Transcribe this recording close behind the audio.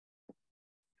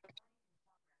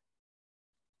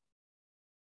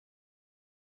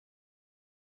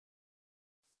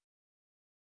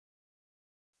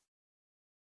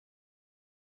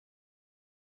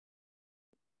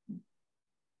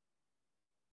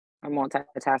I'm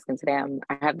multitasking today.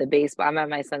 I have the baseball. I'm at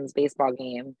my son's baseball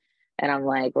game, and I'm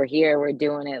like, we're here, we're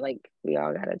doing it. Like we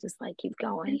all gotta just like keep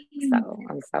going. So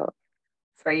I'm so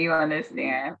So you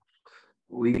understand.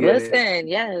 We get it. listen.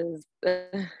 Yes.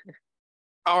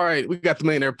 All right, we got the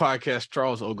Millionaire podcast.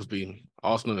 Charles Oglesby,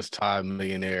 also known as Ty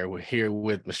Millionaire. We're here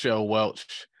with Michelle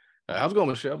Welch. How's it going,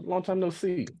 Michelle? Long time no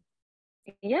see.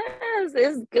 Yes,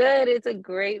 it's good. It's a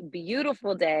great,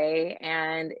 beautiful day.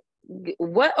 And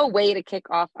what a way to kick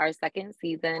off our second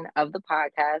season of the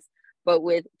podcast, but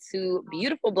with two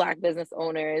beautiful Black business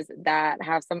owners that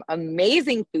have some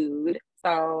amazing food.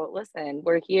 So listen,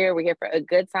 we're here. We're here for a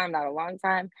good time, not a long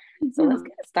time. So let's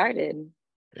get started.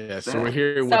 Yeah, so we're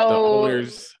here with the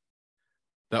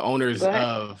owners Go ahead.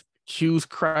 of Q's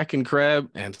Crack and Crab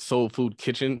and Soul Food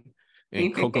Kitchen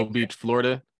in Cocoa Beach,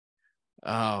 Florida.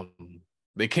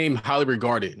 They came highly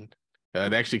regarded. They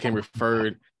actually came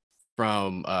referred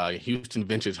from Houston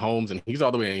Vintage Homes, and he's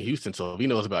all the way in Houston, so if he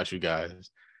knows about you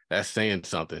guys, that's saying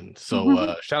something.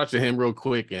 So shout out to him real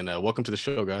quick, and welcome to the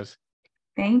show, guys.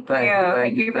 Thank you.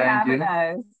 Thank you for having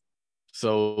us.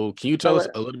 So can you tell us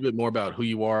a little bit more about who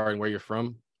you are and where you're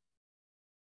from?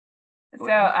 So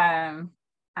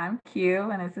I'm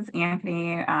Q, and this is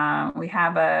Anthony. We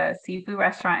have a seafood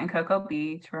restaurant in Cocoa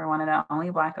Beach. We're one of the only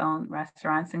Black-owned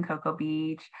restaurants in Cocoa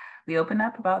Beach. We opened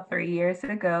up about 3 years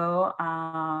ago.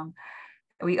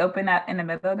 We opened up in the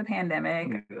middle of the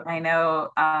pandemic. I know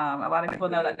a lot of people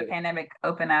know that the pandemic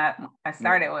opened up. I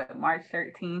started with March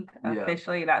 13th.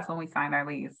 Officially, that's when we signed our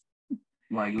lease.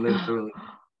 Like literally.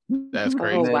 That's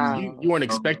crazy. Oh, wow. You weren't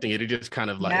expecting it. It just kind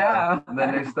of like. Yeah. And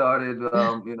then they started,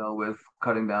 with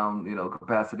cutting down,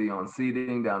 capacity on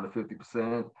seating down to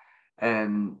 50%.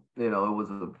 And, it was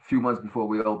a few months before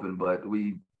we opened, but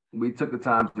we took the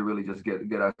time to really just get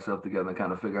ourselves together and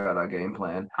kind of figure out our game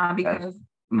plan Because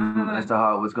as to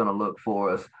how it was going to look for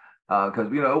us.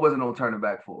 Because it wasn't no turning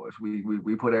back for us.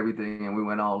 We put everything and we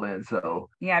went all in. So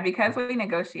yeah, because we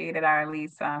negotiated our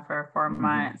lease for 4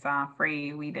 months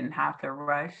free, we didn't have to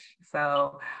rush.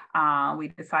 So we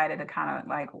decided to kind of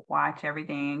like watch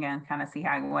everything and kind of see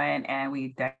how it went. And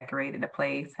we decorated the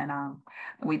place, and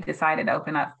we decided to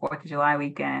open up 4th of July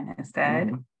weekend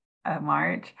instead of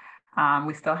March.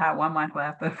 We still have 1 month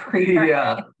left of free.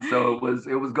 Yeah. So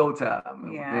it was go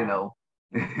time. Yeah.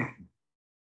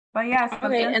 But yeah, so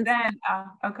since then,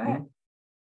 go ahead.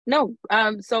 No,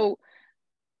 so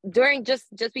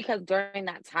just because during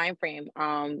that time frame,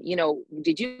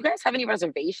 did you guys have any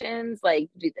reservations? Like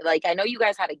I know you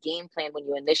guys had a game plan when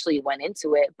you initially went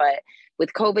into it, but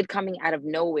with COVID coming out of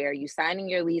nowhere, you signing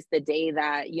your lease the day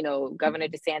that, Governor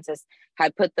DeSantis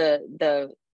had put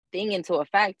the thing into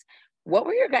effect. What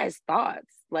were your guys'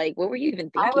 thoughts? Like, what were you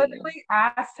even thinking? I literally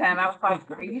asked him. I was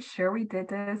like, "Are you sure we did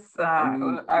this?" there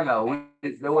was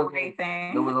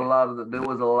a lot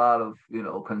of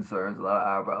concerns, a lot of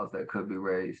eyebrows that could be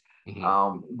raised.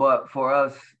 But for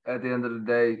us, at the end of the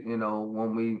day,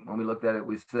 when we looked at it,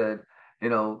 we said,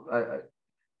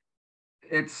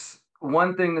 it's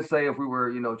one thing to say if we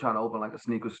were trying to open like a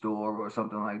sneaker store or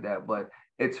something like that, but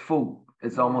it's food.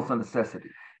 It's almost a necessity.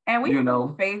 And we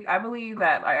faith. I believe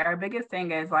that our biggest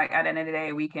thing is like at the end of the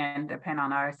day, we can depend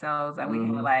on ourselves, and we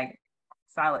can like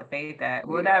solid faith that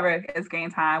whatever it's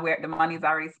game time, where the money's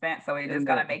already spent, so we're just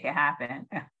gonna make it happen.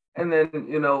 And then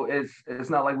it's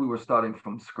not like we were starting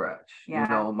from scratch.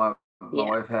 Yeah. My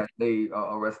wife had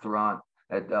a restaurant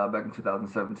at back in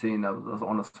 2017 that was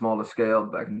on a smaller scale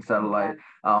back in Satellite.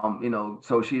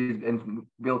 So she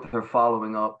built her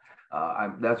following up.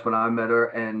 That's when I met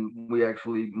her, and we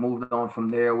actually moved on from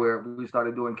there, where we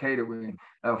started doing catering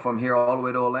from here all the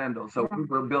way to Orlando. So we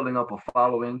were building up a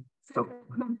following. So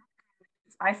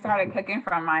I started cooking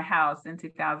from my house in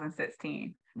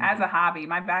 2016 as a hobby.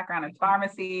 My background is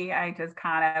pharmacy. I just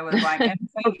kind of was like in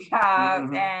between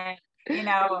jobs, and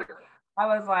I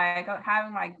was like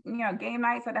having game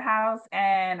nights at the house,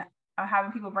 and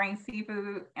having people bring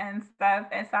seafood and stuff.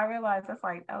 And so I realized that's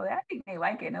like, I think they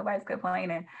like it. Nobody's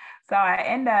complaining. So I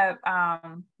end up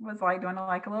was like doing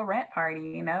like a little rent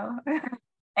party,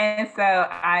 And so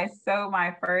I sold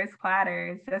my first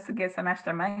platters just to get some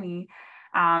extra money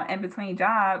in between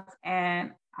jobs.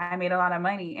 And I made a lot of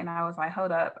money. And I was like,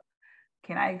 hold up,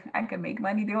 I can make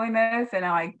money doing this? And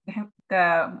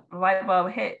the light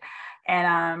bulb hit.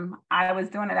 And I was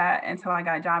doing that until I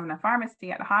got a job in a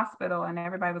pharmacy at the hospital, and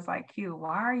everybody was like, Q,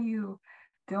 why are you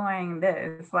doing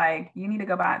this? Like, you need to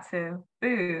go back to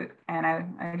food. And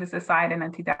I just decided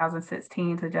in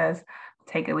 2016 to just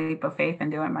take a leap of faith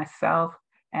and do it myself.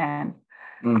 And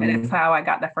that's how I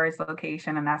got the first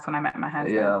location, and that's when I met my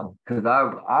husband. Yeah, because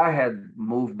I had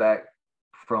moved back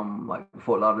from like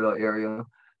Fort Lauderdale area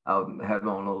I had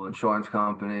my own little insurance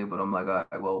company, but I'm like, all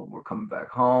right, well, we're coming back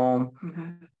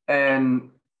home. And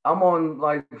I'm on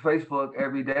like Facebook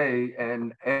every day,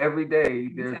 and every day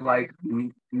there's like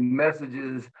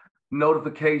messages,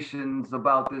 notifications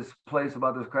about this place,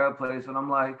 about this crab place. And I'm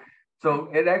like, so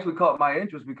it actually caught my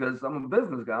interest because I'm a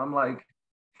business guy. I'm like,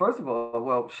 first of all,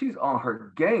 well, she's on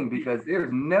her game because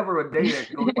there's never a day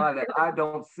that goes by that I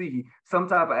don't see some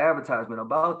type of advertisement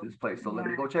about this place. So let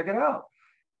me go check it out.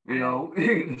 You know,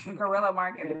 guerrilla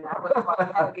marketing. That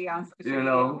was heavy on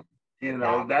social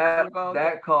media.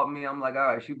 That caught me. I'm like,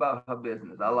 all right, she about her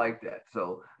business. I like that.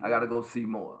 So I got to go see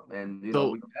more. And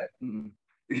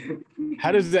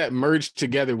how does that merge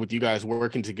together with you guys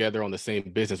working together on the same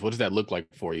business? What does that look like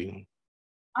for you?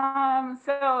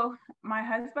 So my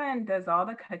husband does all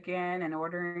the cooking and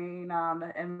ordering,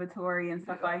 the inventory and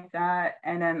stuff like that.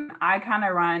 And then I kind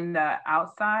of run the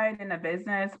outside in the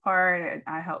business part.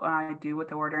 I help do with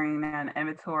the ordering and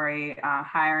inventory,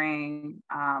 hiring,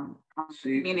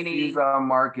 community. She's our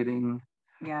marketing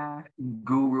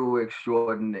guru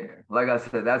extraordinaire. Like I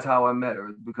said, that's how I met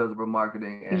her, because of her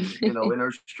marketing. And, in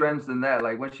her strengths in that,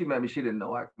 like when she met me, she didn't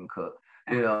know I can cook.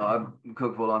 I've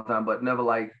cooked for a long time, but never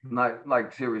not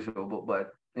like seriously, but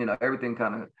everything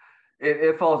kind of,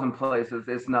 it falls in places.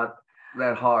 It's not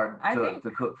that hard to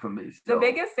cook for me. So. The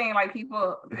biggest thing, like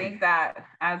people think that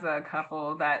as a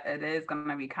couple that it is going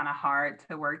to be kind of hard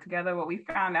to work together. What we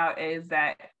found out is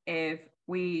that if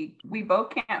we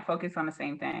both can't focus on the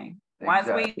same thing. Once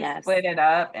we split it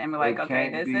up and we're like,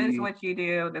 okay, this is what you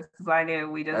do, this is what I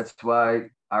do. That's why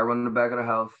I run the back of the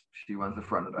house. She runs the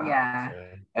front of the house. Yeah.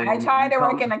 And I tried to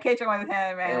work in the kitchen with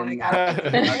him, and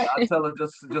I tell her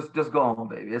just go on,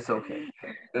 baby. It's okay.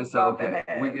 It's okay.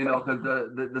 Because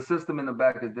the system in the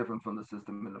back is different from the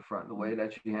system in the front. The way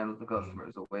that she handles the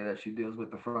customers, the way that she deals with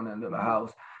the front end of the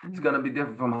house, it's gonna be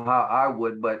different from how I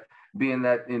would. But being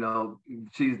that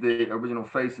she's the original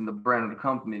face and the brand of the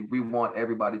company, we want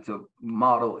everybody to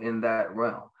model in that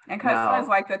realm. And customers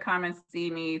like to come and see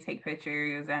me, take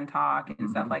pictures and talk and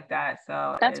stuff like that.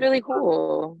 So that's really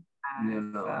cool.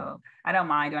 So I don't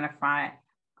mind doing a front.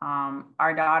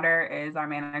 Our daughter is our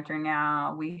manager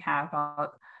now. We have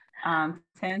about 10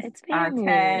 staff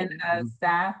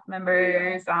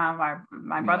members.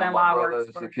 My brother-in-law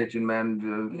works for the kitchen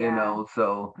manager,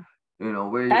 so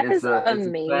it's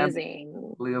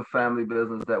amazing. It's a family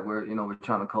business that we're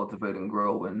trying to cultivate and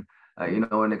grow and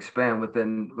and expand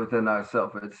within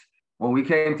ourselves. It's when we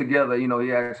came together, he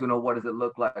asked, what does it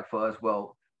look like for us?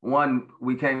 Well, one,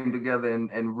 we came together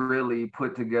and really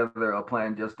put together a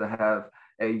plan just to have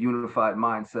a unified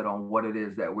mindset on what it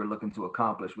is that we're looking to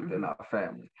accomplish within our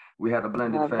family. We had a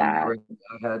blended family.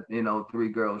 I had 3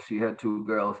 girls, she had 2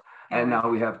 girls, and now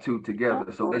we have 2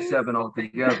 together. So we're 7 all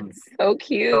together. So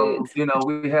cute. So,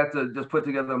 we had to just put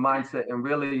together a mindset and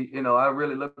really, I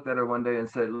really looked at her one day and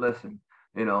said, listen,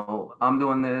 I'm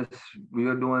doing this,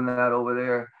 you're doing that over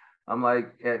there. I'm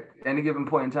like, at any given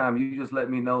point in time, you just let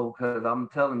me know, because I'm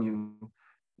telling you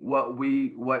what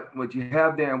you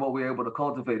have there and what we're able to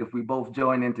cultivate. If we both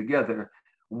join in together,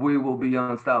 we will be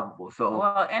unstoppable. So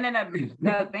and then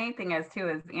the main thing is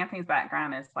Anthony's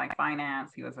background is like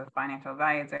finance. He was a financial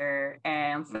advisor,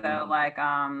 and so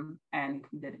and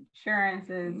did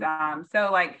insurances.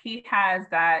 So like he has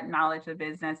that knowledge of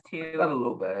business too. Got a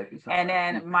little bag. And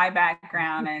then my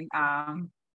background, and I'm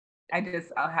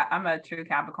a true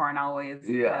Capricorn always.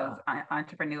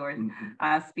 Entrepreneur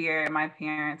spirit. My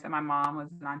parents and my mom was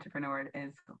an entrepreneur,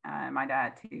 my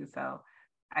dad too. So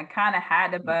I kind of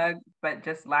had the bug, but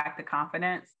just lacked the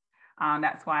confidence.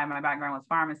 That's why my background was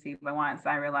pharmacy. But once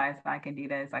I realized I can do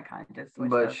this, I kind of just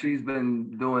switched over. She's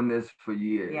been doing this for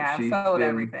years. Yeah, I've sold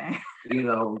everything.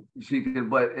 She can,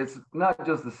 but it's not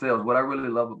just the sales. What I really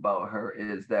love about her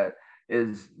is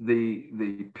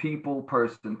the people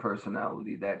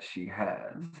personality that she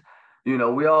has.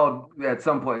 We all at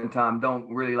some point in time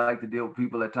don't really like to deal with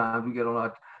people at times. We get on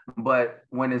our, but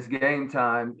when it's game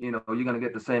time, you're going to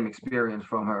get the same experience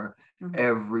from her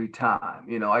every time.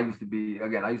 I used to be a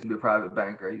private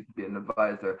banker. I used to be an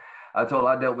advisor. I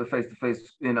dealt with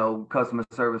face-to-face, customer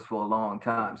service for a long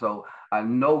time. So I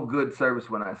know good service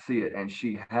when I see it, and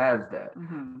she has that.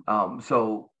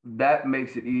 So that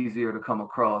makes it easier to come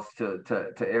across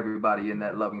to everybody in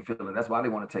that loving feeling. That's why they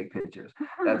want to take pictures.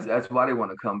 That's why they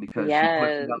want to come, because she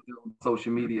puts it out there on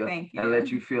social media and lets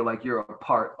you feel like you're a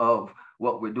part of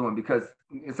what we're doing, because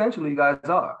essentially you guys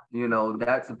are,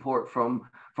 that support from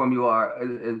you all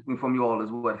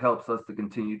is what helps us to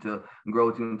continue to grow,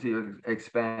 to continue to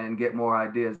expand, get more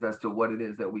ideas as to what it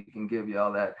is that we can give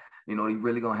y'all that,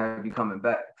 really gonna have you coming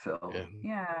back. So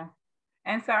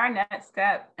And so our next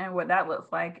step and what that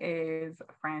looks like is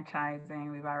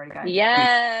franchising. We've already got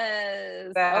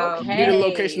Yes. So, Okay. Get a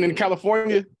location in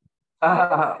California.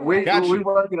 We're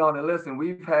working on it. Listen,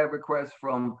 we've had requests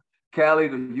from Cali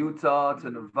to Utah to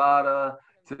Nevada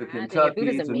to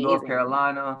Kentucky to North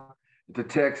Carolina to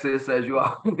Texas, as you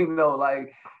already know.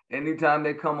 Like anytime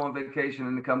they come on vacation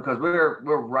and they come, because we're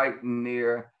right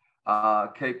near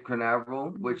Cape Canaveral,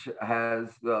 which has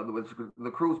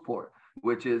the cruise port,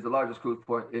 which is the largest cruise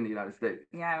port in the United States.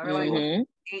 Yeah, we're like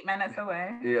 8 minutes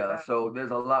away. Yeah, so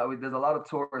there's a lot of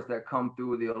tourists that come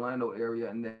through the Orlando area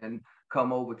and then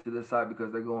come over to this side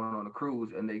because they're going on a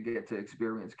cruise and they get to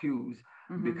experience Q's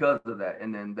because of that,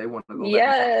 and then they want to go back.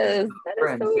 Yes,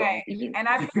 that is so okay. And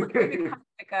I feel like it's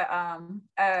become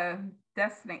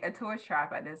like a tourist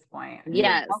trap at this point.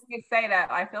 Yes, I can say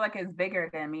that I feel like it's bigger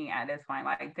than me at this point.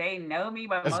 Like they know me,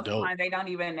 but most of the time they don't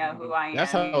even know who I am.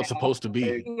 That's how it's supposed to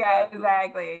be. Yeah,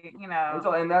 exactly. You know,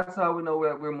 and that's how we know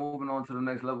we're moving on to the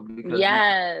next level, because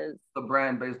the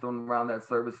brand based on around that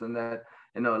service and that,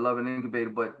 love and incubator,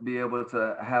 but be able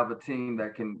to have a team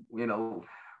that can,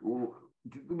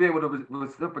 be able to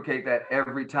reciprocate that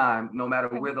every time, no matter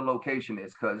where the location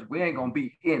is, because we ain't gonna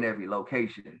be in every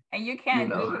location. And you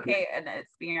can't duplicate an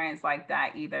experience like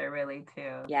that either, really,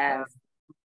 too. Yes. So.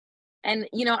 And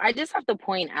I just have to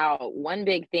point out one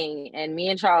big thing, and me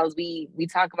and Charles, we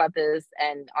talk about this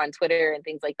and on Twitter and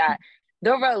things like that.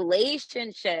 The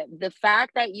relationship, the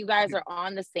fact that you guys are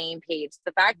on the same page,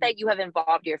 the fact that you have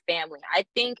involved your family. I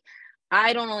think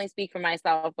I don't only speak for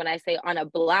myself when I say on a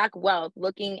Black wealth,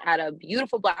 looking at a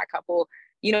beautiful Black couple,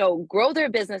 grow their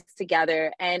business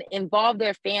together and involve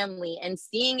their family and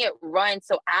seeing it run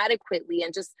so adequately,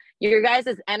 and just your guys'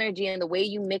 energy and the way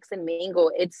you mix and mingle.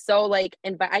 It's so like,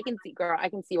 and I can see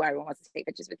why everyone wants to take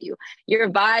pictures with you. Your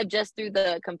vibe just through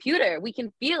the computer, we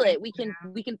can feel it. We can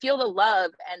feel the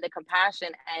love and the compassion.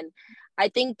 And I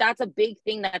think that's a big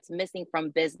thing that's missing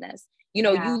from business. You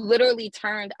literally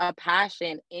turned a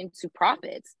passion into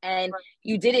profits, and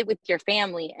you did it with your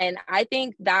family. And I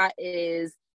think that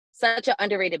is such an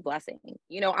underrated blessing.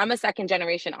 I'm a second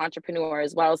generation entrepreneur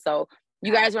as well. So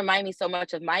you guys remind me so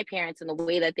much of my parents and the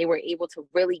way that they were able to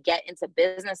really get into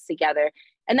business together.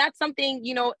 And that's something,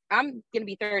 I'm going to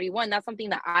be 31. That's something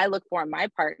that I look for in my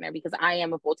partner, because I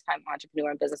am a full-time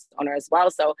entrepreneur and business owner as well.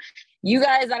 So you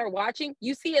guys that are watching,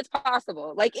 you see it's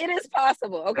possible. Like, it is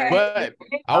possible. Okay. But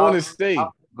I want to say,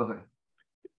 go ahead.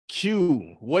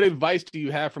 Q, what advice do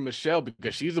you have for Michelle?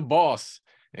 Because she's a boss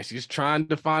and she's trying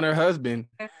to find her husband.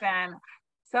 Listen,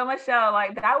 so Michelle,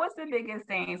 like that was the biggest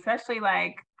thing, especially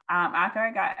like after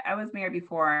I was married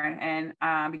before and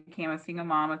became a single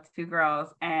mom of 2 girls.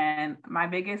 And my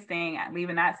biggest thing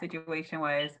leaving that situation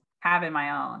was having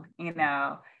my own,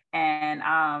 and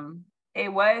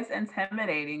it was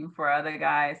intimidating for other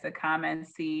guys to come and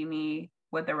see me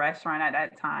with the restaurant at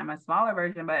that time, a smaller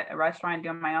version, but a restaurant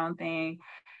doing my own thing.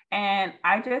 And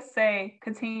I just say,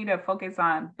 continue to focus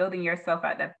on building yourself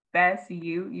at the best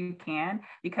you can,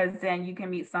 because then you can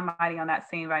meet somebody on that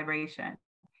same vibration.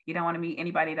 You don't want to meet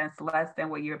anybody that's less than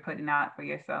what you're putting out for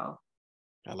yourself.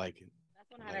 I like it.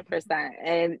 That's 100%.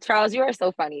 And Charles, you are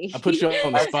so funny. I put you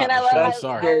on the spot. I'm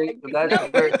sorry. No,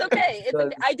 it's okay. It's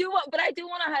okay. I do want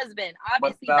a husband.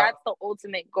 Obviously, that's the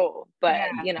ultimate goal. But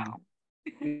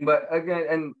But again,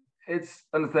 and it's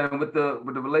understanding with the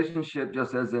relationship,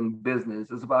 just as in business,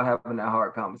 it's about having that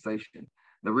hard conversation.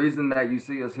 The reason that you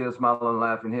see us here smiling and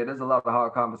laughing here, there's a lot of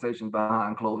hard conversations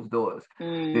behind closed doors.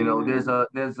 There's a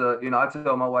I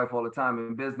tell my wife all the time,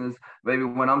 in business, baby,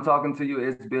 when I'm talking to you,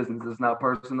 it's business. It's not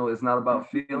personal. It's not about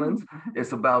feelings.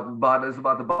 It's about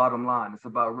the bottom line. It's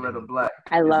about red or black.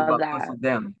 I love about that. Us or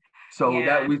them. So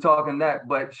that we talking that,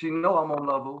 but she know I'm gonna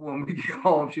love her when we get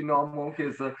home. She know I'm gonna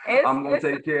kiss her. I'm gonna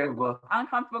take care of her.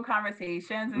 Uncomfortable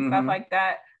conversations and stuff like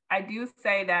that. I do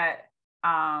say that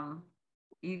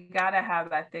you gotta have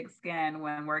that thick skin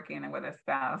when working with a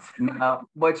spouse.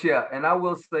 But and I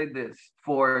will say this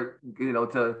for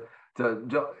to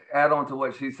add on to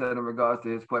what she said in regards to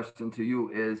his question to you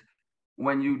is,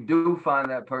 when you do find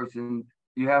that person,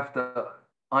 you have to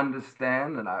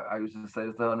understand, and I used to say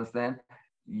this to understand,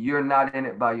 you're not in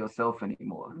it by yourself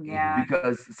anymore. Yeah.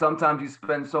 Because sometimes you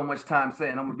spend so much time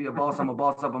saying, I'm gonna be a boss, I'm a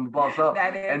boss up, I'm a boss up.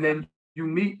 And then you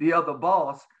meet the other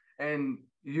boss and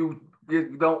you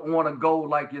don't want to go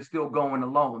like you're still going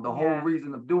alone. The whole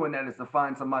reason of doing that is to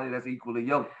find somebody that's equally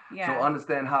yoked. So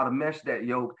understand how to mesh that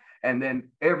yoke, and then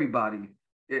everybody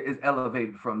is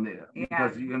elevated from there.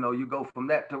 Because you go from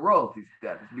that to royalty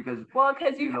status. Because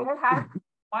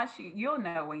you'll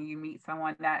know when you meet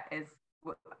someone that is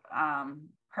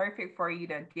perfect for you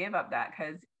to give up that,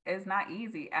 because it's not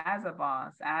easy as a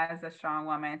boss, as a strong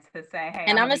woman to say, hey,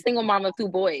 And I'm I'm gonna a be single mom of 2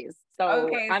 boys. So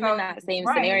okay. I'm in So that same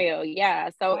right, scenario. Yeah.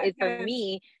 So but it for because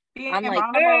me, being I'm like,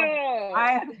 vulnerable, oh.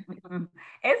 I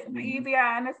it's not easy.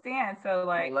 I understand. So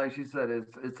like she said,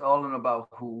 it's all in about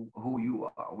who you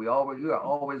are. You are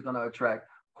always gonna attract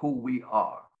who we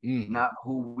are, not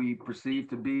who we perceive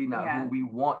to be, not who yeah. we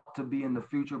want to be in the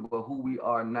future, but who we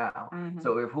are now. Mm-hmm.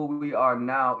 So if who we are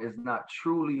now is not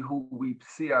truly who we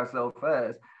see ourselves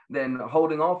as, then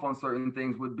holding off on certain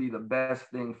things would be the best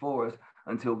thing for us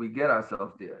until we get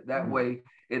ourselves there. That way,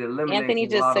 it eliminates Anthony a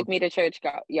just lot took of me to church,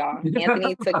 y'all.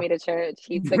 Anthony took me to church.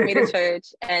 He took me to church,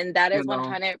 and that you is know.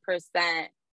 100%,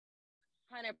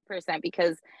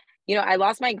 because I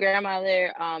lost my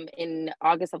grandmother in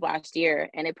August of last year,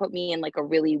 and it put me in like a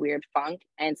really weird funk.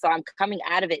 And so I'm coming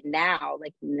out of it now,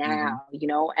 like now,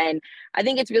 and I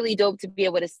think it's really dope to be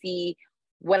able to see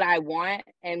what I want.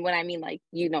 And when I mean, like,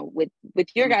 with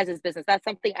your guys' business, that's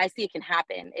something I see it can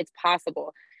happen. It's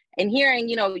possible. And hearing,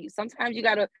 sometimes you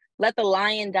gotta let the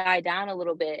lion die down a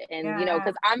little bit. And Yeah.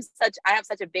 because I have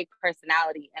such a big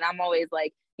personality, and I'm always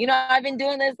like, I've been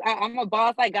doing this. I'm a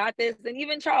boss. I got this. And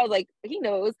even Charles, like, he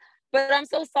knows. But I'm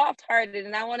so soft-hearted,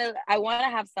 and I want to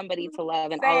have somebody to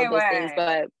love and all of Same those things.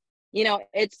 way. But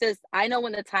it's just, I know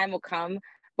when the time will come.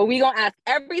 But we gonna ask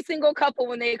every single couple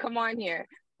when they come on here,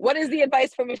 what is the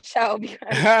advice for Michelle? Because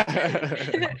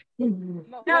when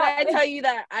I tell you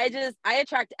that I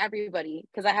attract everybody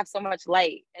because I have so much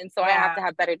light, and so I have to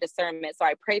have better discernment. So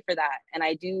I pray for that, and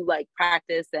I do like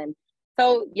practice. And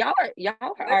so y'all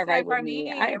are right with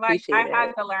me. I appreciate I it.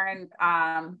 had to learn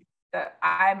that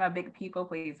I'm a big people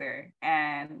pleaser,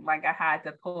 and like I had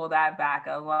to pull that back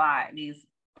a lot. These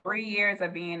 3 years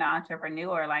of being an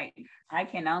entrepreneur, like I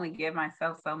can only give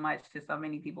myself so much to so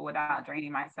many people without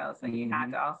draining myself. So you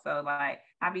have to also like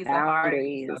have these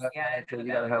boundaries. You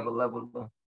gotta have a level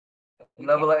of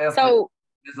effort. So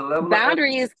there's a level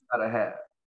boundaries of effort you gotta have.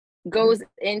 Goes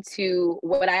into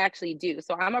what I actually do.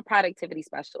 So I'm a productivity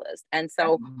specialist. And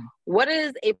so what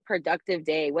is a productive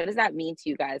day? What does that mean to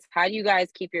you guys? How do you guys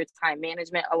keep your time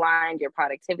management aligned, your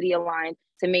productivity aligned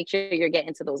to make sure you're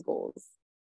getting to those goals?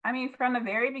 I mean, from the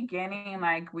very beginning,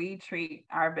 like we treat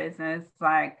our business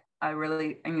like a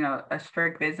really, a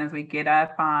strict business. We get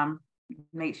up,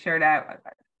 make sure that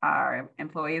our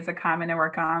employees are coming to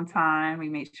work on time. We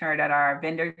make sure that our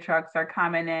vendor trucks are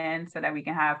coming in so that we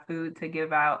can have food to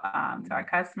give out to our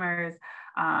customers.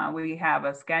 We have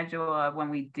a schedule of when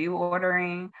we do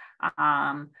ordering.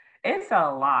 It's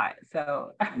a lot.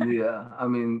 So yeah, I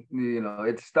mean,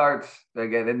 it starts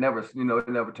again. It never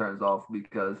turns off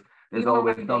because there's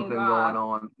always something going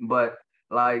on. But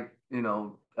like,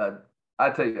 I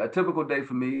tell you, a typical day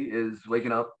for me is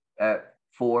waking up at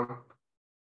 4,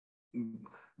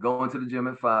 going to the gym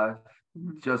at 5,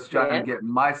 just trying to get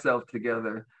myself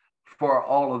together for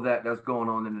all of that's going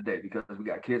on in the day, because we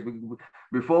got kids.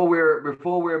 Before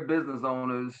we're business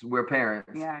owners, we're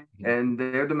parents, and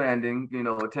they're demanding,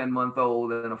 a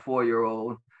 10-month-old and a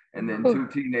 4-year-old, and then 2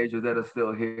 teenagers that are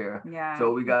still here. Yeah.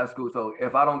 So we got school. So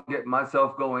if I don't get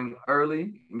myself going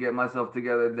early and get myself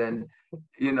together, then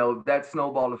that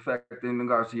snowball effect in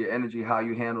regards to your energy, how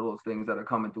you handle those things that are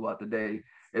coming throughout the day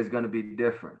is going to be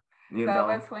different.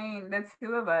 Between the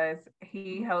 2 of us,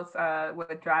 he helps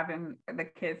with driving the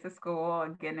kids to school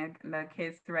and getting the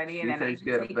kids ready, and then I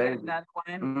take another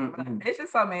one. It's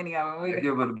just so many of them. I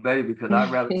give her the baby because I'd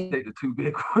rather take the 2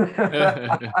 big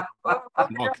ones.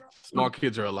 Small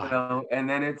kids are a lot. And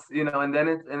then it's and then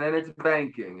it's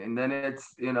banking, and then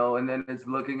it's and then it's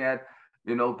looking at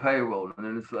payroll, and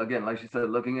then it's again, like she said,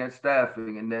 looking at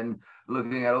staffing, and then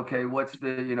looking at, okay, what's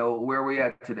the where are we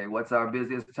at today, what's our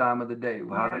busiest time of the day,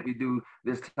 how did we do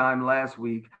this time last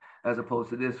week as opposed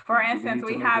to this. For instance,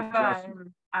 we have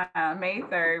May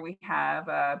 3rd, we have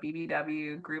a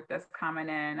BBW group that's coming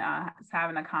in,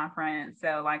 having a conference.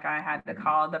 So like I had to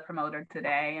call the promoter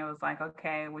today. It was like,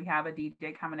 okay, we have a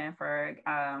DJ coming in for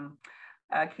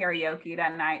karaoke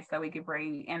that night so we could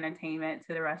bring entertainment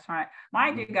to the restaurant.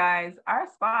 Mind you guys, our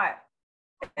spot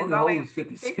is only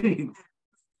 50 seats.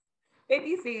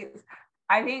 50 seats.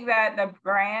 I think that the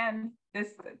brand, this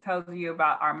tells you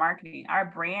about our marketing. Our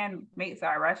brand makes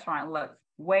our restaurant look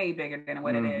way bigger than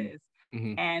what it is.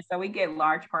 And so we get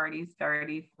large parties,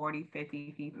 30, 40,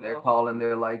 50 people. They're calling,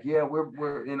 they're like, yeah,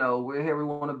 we're here, we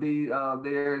want to be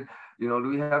there. Do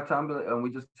we have time to, and we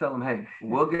just tell them, hey,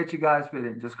 we'll get you guys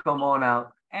fitted. Just come on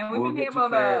out. And we've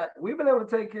been able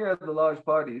to take care of the large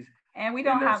parties. And we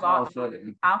don't have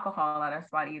alcohol at our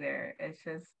spot either. It's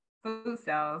just food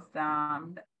sales,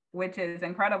 which is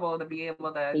incredible to be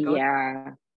able to go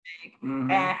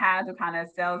and have the kind of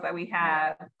sales that we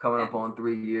have. Coming up on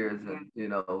 3 years and, you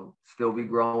know, still be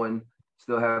growing,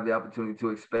 still have the opportunity to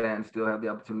expand, still have the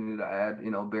opportunity to add,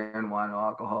 you know, beer and wine or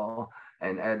alcohol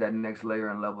and add that next layer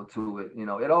and level to it. You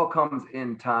know, it all comes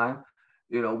in time.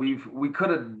 You know, we could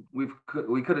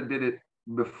have did it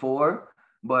before,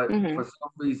 but for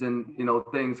some reason, you know,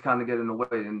 things kind of get in the way,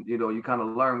 and, you know, you kind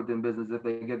of learn within business if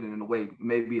they get in the way,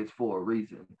 maybe it's for a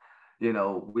reason. You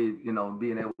know,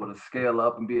 being able to scale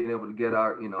up and being able to get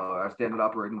our, you know, our standard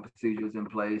operating procedures in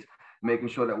place, making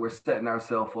sure that we're setting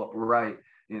ourselves up right,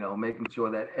 you know, making sure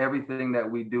that everything that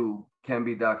we do can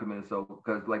be documented. So,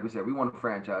 because like we said, we want a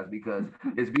franchise because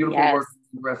it's beautiful working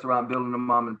in the restaurant, building a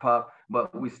mom and pop,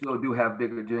 but we still do have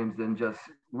bigger dreams than just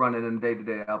running a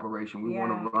day-to-day operation. We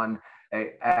want to run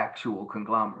a actual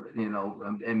conglomerate, you know,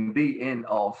 and be in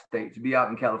all states, be out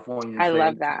in California. I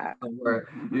love that. Somewhere,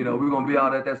 you know, we're going to be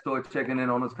out at that store checking in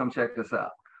on us, come check us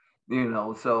out, you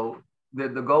know. So the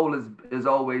goal is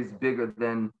always bigger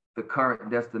than the current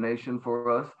destination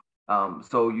for us.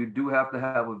 So you do have to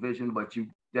have a vision, but you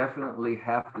definitely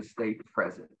have to stay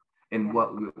present in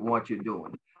what you're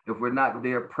doing. If we're not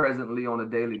there presently on a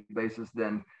daily basis,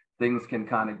 then things can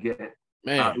kind of get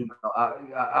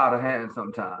out of hand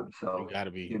sometimes. So you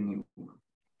gotta be.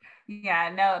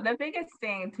 Yeah, no, the biggest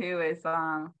thing too is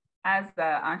as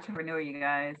the entrepreneur, you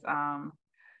guys,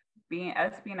 being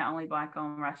the only Black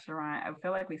owned restaurant, I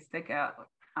feel like we stick out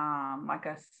like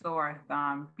a sore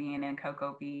thumb being in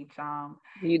Cocoa Beach.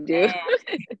 You do.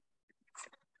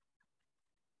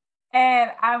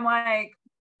 And I'm like,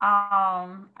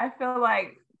 I feel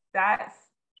like that's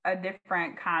a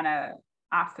different kind of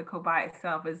obstacle by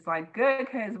itself. It's like good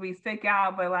because we stick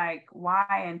out, but like,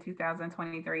 why in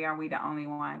 2023 are we the only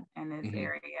one in this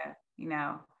area? You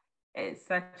know, it's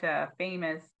such a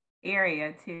famous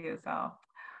area too. So,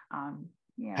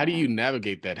 yeah. How do you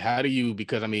navigate that? How do you,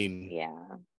 because I mean,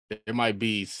 there might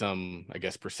be some, I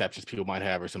guess, perceptions people might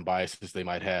have or some biases they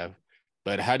might have,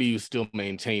 but how do you still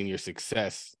maintain your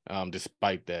success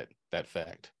despite that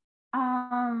fact?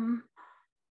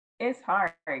 It's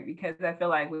hard because I feel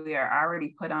like we are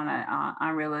already put on an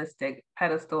unrealistic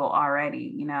pedestal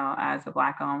already. You know, as a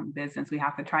Black owned business, we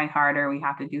have to try harder. We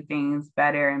have to do things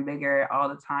better and bigger all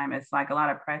the time. It's like a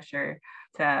lot of pressure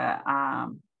to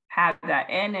have that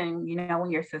in. And, you know,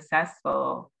 when you're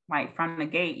successful, like from the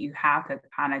gate, you have to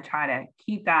kind of try to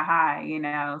keep that high, you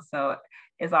know? So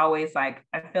it's always like,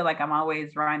 I feel like I'm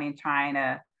always running, trying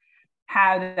to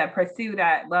have that, pursue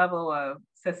that level of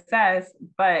success,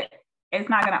 but it's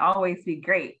not going to always be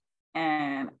great.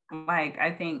 And like,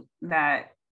 I think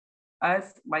that us,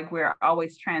 like, we're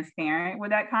always transparent with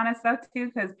that kind of stuff too,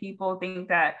 because people think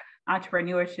that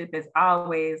entrepreneurship is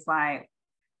always like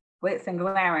glitz and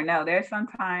glamour. No, there's some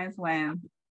times when,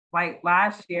 like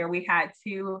last year, we had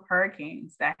 2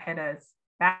 hurricanes that hit us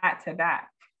back to back.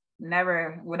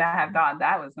 Never would I have thought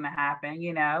that was going to happen,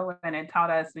 you know, and it taught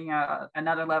us, you know,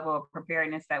 another level of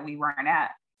preparedness that we weren't at.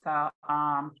 So,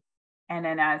 and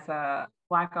then as a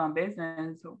Black owned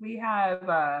business, we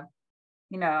have,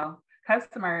 you know,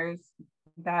 customers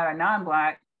that are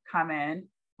non-Black come in,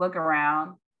 look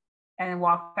around and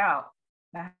walk out.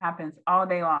 That happens all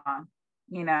day long,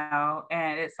 you know,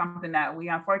 and it's something that we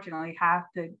unfortunately had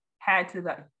to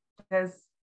just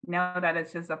know that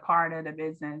it's just a part of the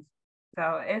business.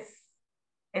 So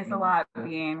it's a lot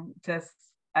being just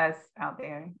us out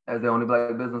there. As the only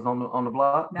Black business on the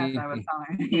block. That's what I was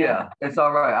telling. Yeah, it's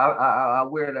all right. I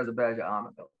wear it as a badge of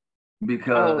honor though,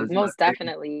 because most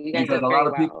definitely, you guys because a lot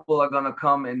of people are gonna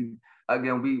come, and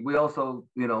again, we also,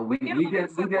 you know, we get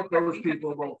those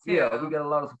people. But yeah, we get a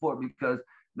lot of support because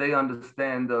they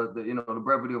understand the you know, the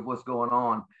brevity of what's going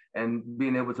on, and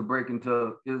being able to break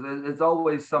into it's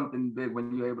always something big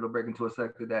when you're able to break into a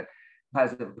sector that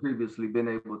hasn't previously been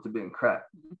able to be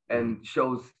cracked, and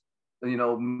shows, you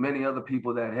know, many other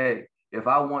people that, hey, if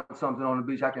I want something on the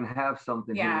beach, I can have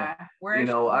something here. You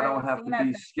know, I don't have to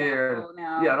be scared.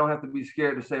 Yeah, I don't have to be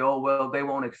scared to say, oh, well, they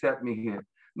won't accept me here.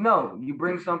 No, you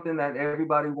bring something that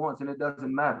everybody wants, and it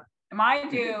doesn't matter.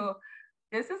 Mind you,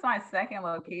 this is my second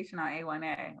location on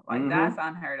A1A. Like, that's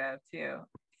unheard of too.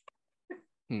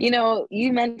 You know,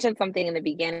 you mentioned something in the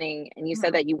beginning, and you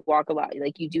said that you walk a lot,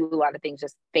 like you do a lot of things,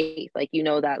 just faith. Like, you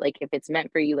know that, like, if it's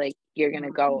meant for you, like, you're going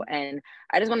to go. And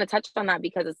I just want to touch on that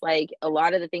because it's like a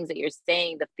lot of the things that you're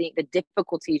saying, the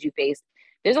difficulties you face,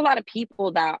 there's a lot of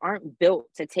people that aren't built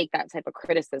to take that type of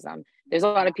criticism. There's a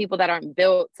lot of people that aren't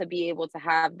built to be able to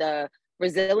have the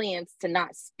resilience to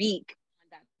not speak on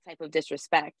that type of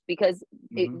disrespect, because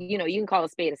you know, you can call a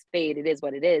spade. It is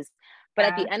what it is. But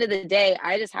at the end of the day,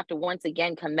 I just have to once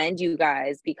again commend you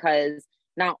guys, because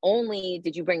not only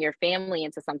did you bring your family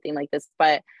into something like this,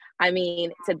 but I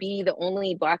mean, to be the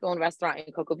only Black owned restaurant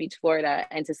in Cocoa Beach, Florida,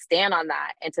 and to stand on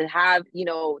that and to have, you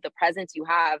know, the presence you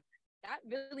have, that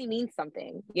really means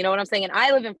something. You know what I'm saying? And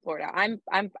I live in Florida.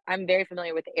 I'm very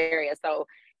familiar with the area. So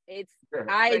it's,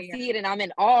 I see it and I'm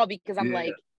in awe because I'm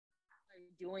like,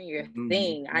 you're doing your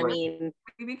thing. I mean,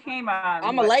 we became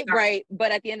I'm a light bright,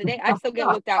 but at the end of the day, I still get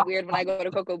looked at weird when I go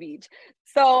to Cocoa Beach.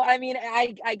 So I mean,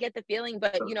 I get the feeling,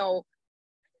 but you know,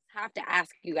 I have to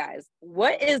ask you guys,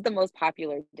 what is the most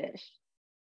popular dish?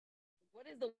 What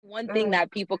is the one thing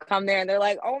that people come there and they're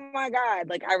like, oh my God,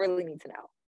 like I really need to know?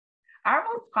 Our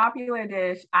most popular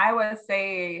dish, I would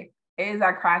say, is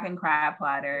our Kraken crab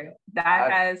platter.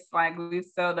 That has like, we've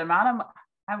sold the amount of,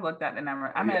 I've looked at the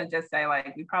number. I'm gonna just say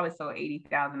like we probably sold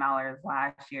 $80,000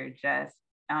 last year just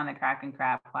on the Kraken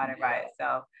crab platter by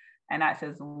itself, and that's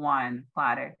just one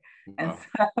platter. And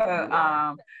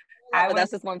so,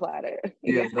 that's just one platter.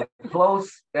 Yeah, the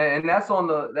close, and that's on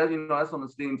the that's on the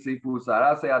steamed seafood side.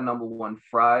 I'd say our number one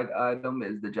fried item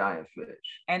is the giant fish,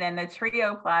 and then the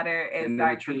trio platter is. And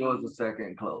then the trio is the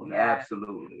second close. Yeah.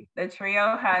 Absolutely. The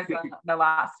trio has the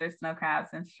lobster, snow crabs,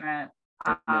 and shrimp.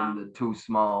 And then the two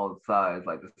small sides,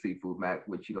 like the seafood mac,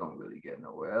 which you don't really get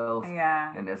nowhere else.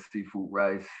 Yeah. And that's seafood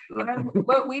rice.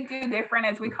 What we do different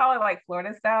is we call it like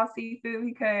Florida style seafood,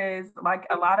 because like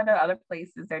a lot of the other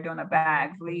places they're doing the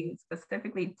bags. We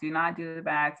specifically do not do the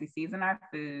bags. We season our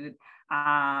food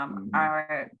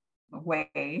our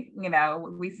way. You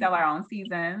know, we sell our own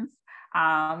seasons.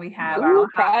 We have our own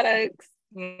products.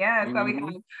 Yeah, so we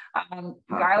have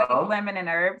garlic, lemon, and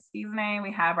herb seasoning.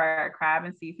 We have our crab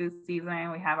and seafood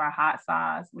seasoning. We have our hot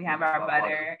sauce. We have our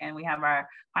butter, and we have our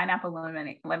pineapple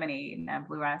lemonade and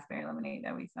blue raspberry lemonade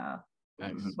that we sell.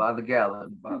 Nice. By the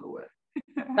gallon, by the way.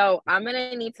 So I'm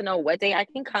gonna need to know what day I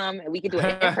can come, and we can do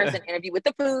an in-person interview with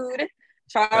the food.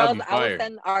 Charles, I will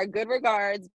send our good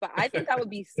regards, but I think that would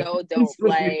be so dope.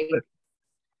 Like,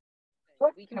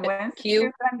 we can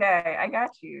cute Sunday. I got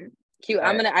you. Cute.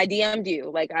 I DM'd you.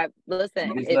 Like,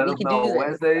 listen, we can do this.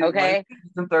 Wednesdays, okay. Wednesdays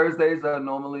and Thursdays are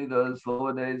normally the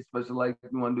slower days, especially like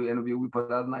if you want to do an interview, we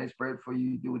put out a nice spread for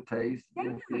you, do a taste.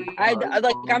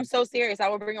 I'm so serious. I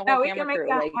will bring a whole camera crew.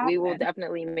 Like, we will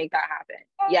definitely make that happen.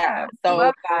 Yeah.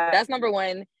 So that's number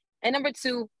one. And number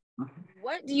two,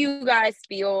 what do you guys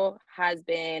feel has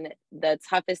been the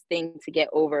toughest thing to get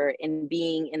over in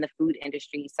being in the food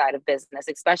industry side of business,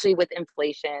 especially with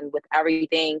inflation, with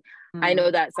everything? I know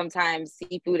that sometimes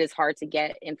seafood is hard to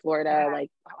get in Florida.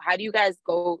 Like, how do you guys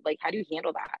go? Like, how do you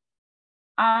handle that?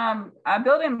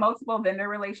 Building multiple vendor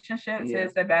relationships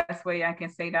is the best way I can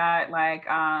say that. Like,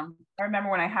 I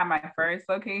remember when I had my first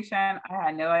location, I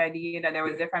had no idea that there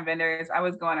was different vendors. I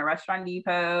was going to Restaurant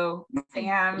Depot,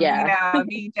 Sam,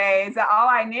 BJ's, all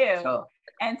I knew.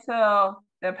 Until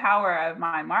the power of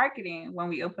my marketing, when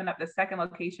we opened up the second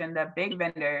location, the big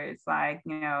vendors like,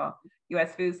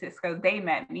 US Food, Cisco, they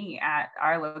met me at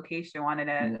our location, wanted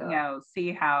to,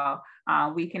 see how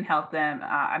we can help them.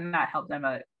 I'm not help them,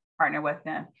 but partner with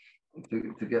them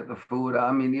to get the food.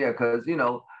 I mean, because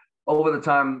over the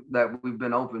time that we've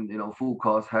been open, food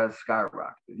costs has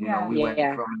skyrocketed. We went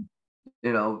from,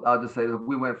 I'll just say that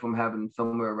we went from having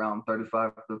somewhere around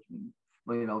 35 to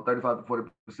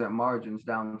 40% margins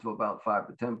down to about 5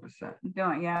 to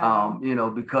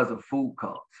 10%. Because of food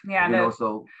costs.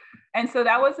 So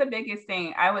that was the biggest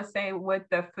thing I would say with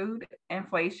the food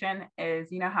inflation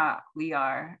is, how we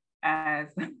are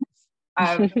as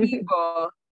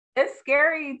people. It's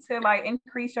scary to like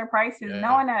increase your prices,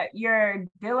 knowing that you're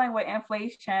dealing with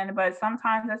inflation, but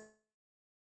sometimes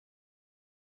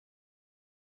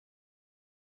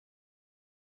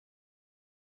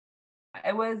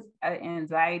it was an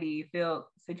anxiety filled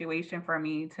situation for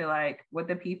me to like with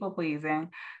the people pleasing,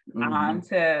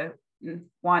 to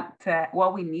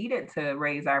we needed to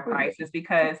raise our prices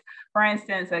because, for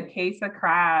instance, a case of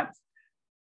crabs,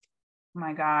 oh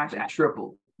my gosh, they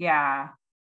tripled.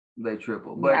 They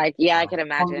triple. But I can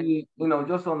imagine.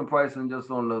 Just on the price and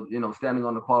just on the, standing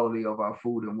on the quality of our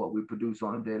food and what we produce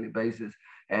on a daily basis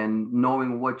and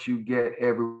knowing what you get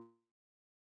every.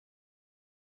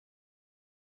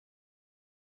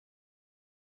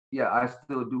 I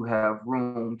still do have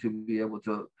room to be able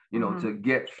to, to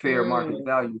get fair market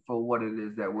value for what it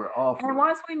is that we're offering. And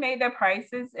once we made the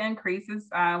prices increases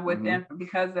with them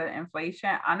because of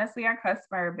inflation, honestly, our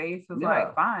customer base was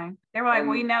like, fine. They were like,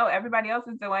 we know everybody else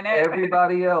is doing it.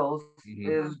 Everybody else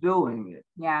is doing it.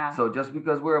 Yeah. So just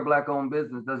because we're a Black-owned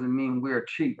business doesn't mean we're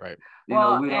cheap. Right. We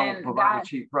don't provide a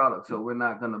cheap product, so we're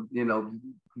not gonna,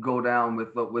 go down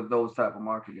with those type of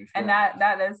marketing standards. And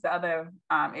that is the other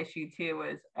issue too.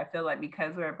 Is I feel like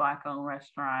because we're a Black-owned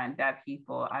restaurant, that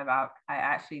people I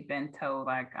actually been told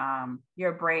like,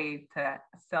 you're brave to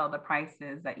sell the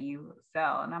prices that you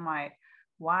sell, and I'm like,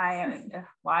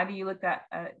 why do you look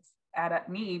at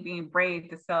me being brave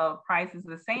to sell prices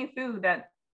the same food that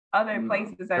other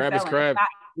places are crab selling? Crab.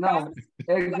 No,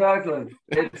 exactly.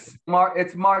 It's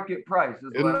market price.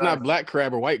 It's not black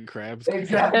crab or white crabs.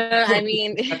 Exactly. I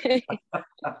mean,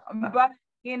 but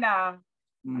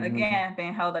again,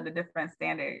 being held at a different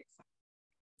standards.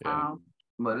 Yeah.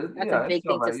 But that's a big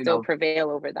thing to still prevail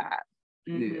over that.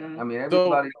 Yeah, I mean,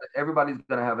 everybody's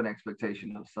gonna have an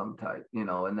expectation of some type,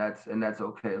 and that's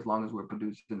okay as long as we're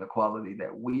producing the quality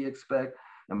that we expect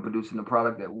and producing the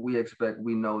product that we expect.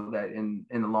 We know that in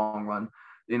the long run,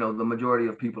 the majority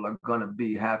of people are gonna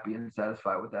be happy and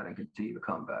satisfied with that and continue to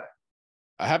come back.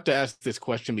 I have to ask this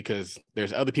question because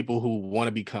there's other people who want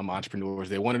to become entrepreneurs.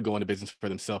 They want to go into business for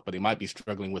themselves, but they might be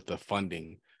struggling with the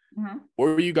funding. What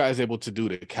were you guys able to do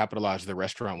to capitalize the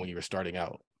restaurant when you were starting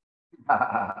out?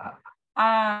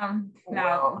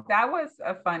 No, that was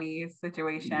a funny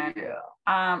situation. Yeah.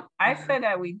 I said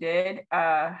that we did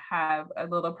have a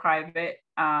little private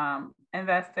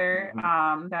investor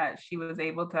that she was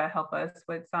able to help us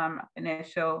with some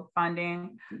initial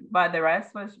funding, but the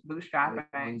rest was bootstrapping.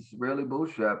 It's really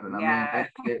bootstrapping. Yeah.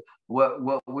 I mean,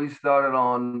 what we started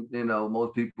on,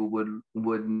 most people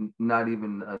would not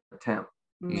even attempt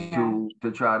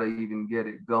to try to even get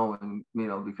it going,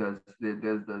 because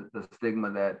there's the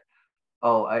stigma that,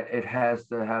 it has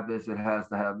to have this, it has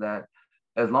to have that.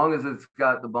 As long as it's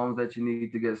got the bones that you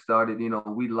need to get started,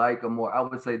 we like I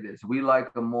would say this, we like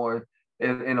a more,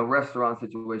 in a restaurant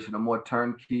situation, a more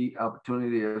turnkey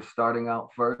opportunity of starting out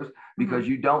first, because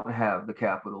you don't have the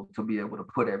capital to be able to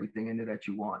put everything in it that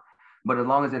you want. But as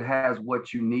long as it has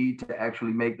what you need to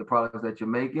actually make the products that you're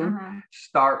making,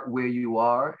 start where you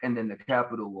are, and then the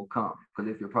capital will come.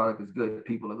 Because if your product is good,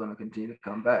 people are going to continue to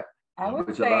come back. I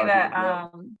would say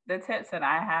that the tips that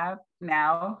I have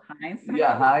now, hindsight.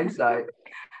 Yeah, hindsight.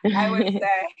 I would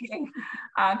say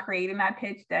creating that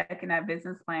pitch deck and that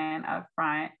business plan up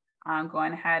front,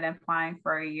 going ahead and applying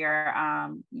for your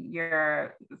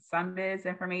SunBiz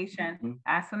information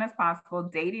as soon as possible,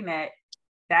 dating it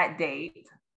that date.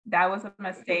 That was a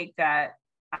mistake that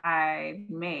I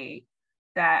made,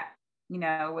 that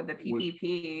with the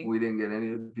PPP. We didn't get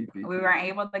any of the PPP. We weren't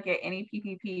able to get any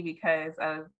PPP because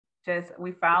of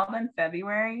we filed in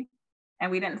February and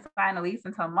we didn't sign a lease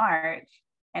until March,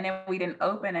 and then we didn't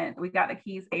open it. We got the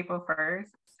keys April 1st.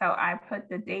 So I put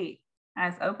the date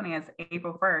as opening as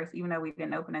April 1st, even though we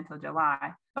didn't open until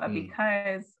July. But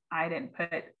because I didn't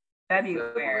put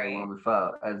February when we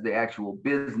filed as the actual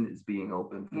business being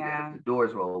open, the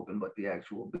doors were open, but the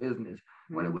actual business,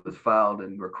 when it was filed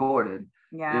and recorded,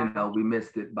 we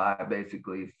missed it by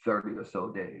basically 30 or so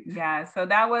days. Yeah, so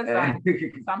that was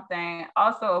something.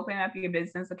 Also, open up your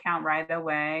business account right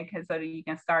away, so that you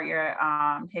can start your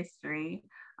history.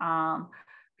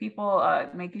 People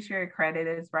making sure your credit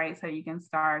is right, so you can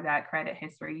start that credit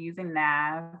history using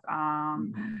NAV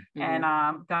and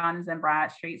Duns and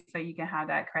Bradstreet, so you can have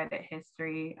that credit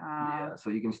history.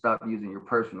 So you can stop using your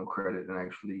personal credit and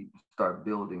actually start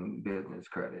building business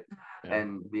credit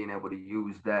and being able to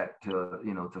use that to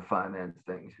to finance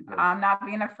things. Not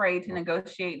being afraid to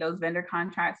negotiate those vendor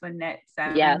contracts with net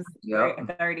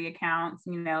 30 accounts,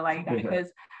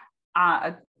 because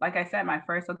like I said, my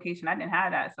first location, I didn't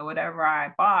have that. So whatever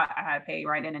I bought, I had to pay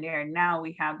right in and there. Now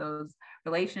we have those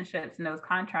relationships and those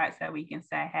contracts that we can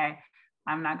say, hey,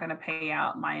 I'm not going to pay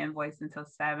out my invoice until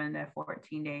 7 to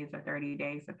 14 days or 30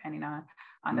 days, depending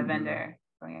on the vendor.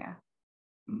 So yeah.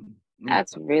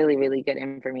 That's really, really good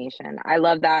information. I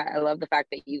love that. I love the fact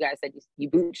that you guys said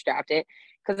you bootstrapped it,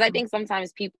 because I think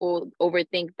sometimes people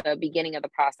overthink the beginning of the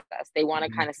process. They want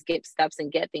to kind of skip steps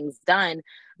and get things done,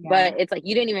 but it's like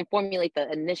you didn't even formulate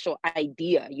the initial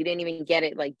idea. You didn't even get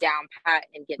it like down pat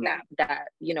and get that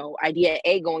idea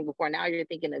A going before now you're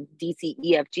thinking of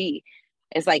DCEFG.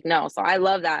 It's like no. So I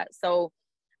love that. So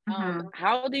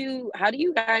how do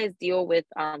you guys deal with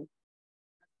customer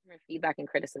feedback and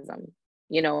criticism?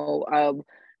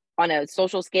 On a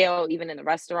social scale, even in the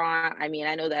restaurant. I mean,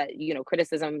 I know that,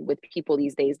 criticism with people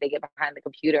these days, they get behind the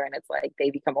computer and it's like they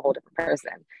become a whole different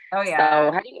person. Oh, yeah.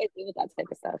 So how do you guys deal with that type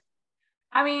of stuff?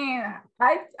 I mean,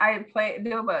 I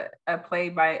play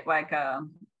by like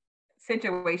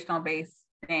situational based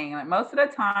thing. Like most of the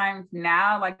times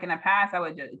now, like in the past, I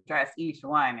would just address each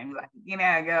one and be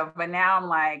like, go. But now I'm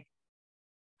like,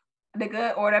 the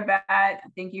good or the bad,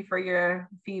 thank you for your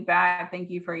feedback. Thank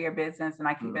you for your business. And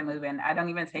I keep it moving. I don't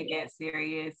even take it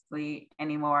seriously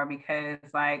anymore because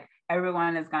like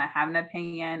everyone is going to have an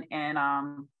opinion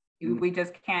and we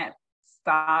just can't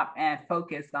stop and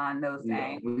focus on those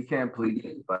things. We can't please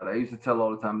anybody. I used to tell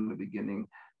all the time in the beginning,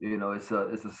 it's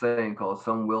a saying called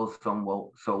some will, some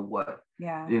won't, so what?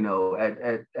 Yeah. And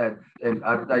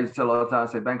I used to tell all the time,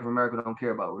 I say Bank of America don't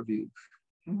care about reviews.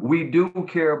 Mm-hmm. We do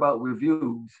care about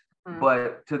reviews,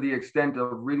 but to the extent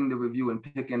of reading the review and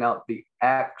picking out the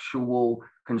actual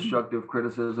constructive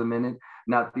criticism in it,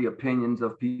 not the opinions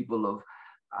of people of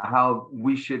how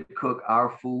we should cook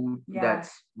our food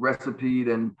that's recipe'd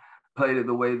and plated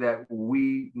the way that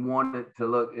we want it to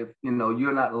look. If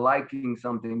you're not liking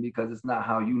something because it's not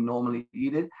how you normally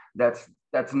eat it, that's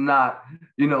not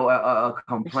a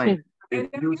complaint. If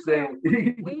you say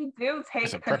we do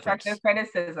take constructive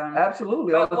criticism,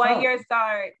 absolutely, but when you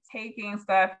start taking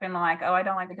stuff and like, oh, I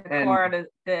don't like the decor of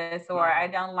this, or I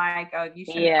don't like, oh, you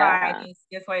should try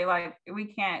this way, like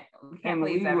we can't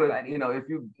please everybody. If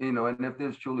and if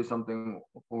there's truly something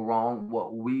wrong,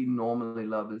 what we normally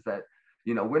love is that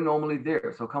we're normally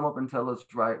there. So come up and tell us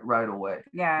right away.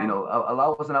 Yeah.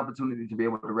 Allow us an opportunity to be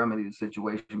able to remedy the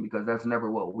situation because that's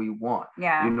never what we want.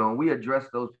 Yeah. And we address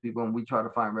those people and we try to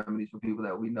find remedies for people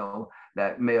that we know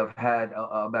that may have had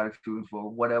a bad experience for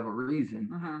whatever reason.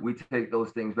 Mm-hmm. We take those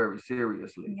things very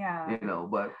seriously. Yeah.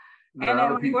 But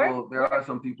there are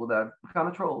some people that kind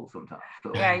of troll sometimes.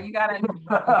 So. Yeah, you gotta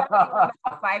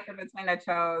cipher between the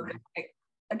trolls.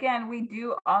 Again, we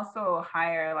do also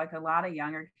hire like a lot of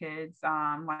younger kids,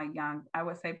 I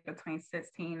would say between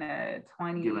 16 to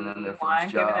 21, giving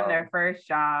them their first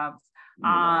jobs.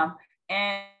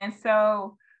 And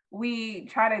so we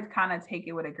try to kind of take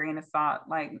it with a grain of salt.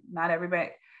 Like not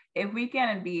everybody, if we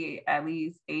can be at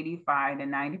least 85 to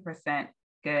 90%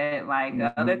 good, like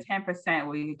the other 10%,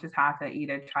 we just have to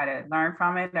either try to learn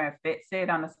from it or fix it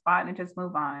on the spot and just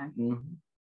move on. Mm-hmm.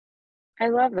 I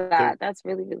love that. That's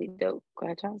really, really dope. Go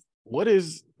ahead, Charles. What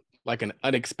is like an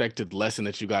unexpected lesson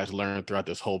that you guys learned throughout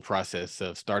this whole process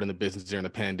of starting the business during the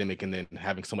pandemic and then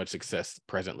having so much success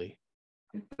presently?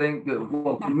 I think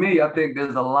for me, I think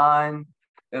there's a line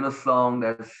in a song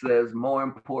that says more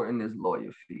important is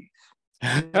lawyer fees.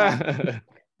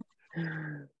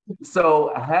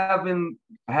 So having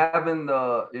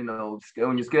the,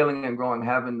 when you're scaling and growing,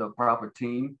 having the proper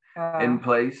team in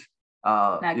place.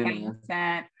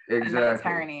 Exactly. An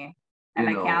attorney, an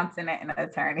accountant, and an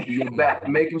attorney.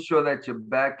 Making sure that your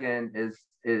back end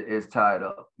is tied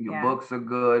up. Your books are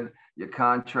good. Your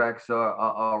contracts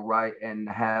are right, and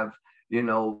have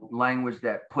language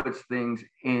that puts things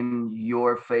in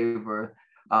your favor.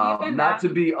 Not to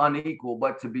be unequal,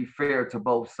 but to be fair to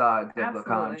both sides of the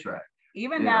contract.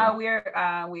 Even now,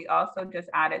 we also just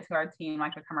added to our team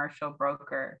like a commercial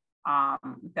broker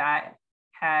that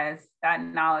has that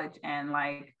knowledge and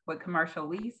like with commercial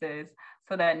leases,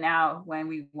 so that now when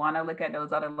we want to look at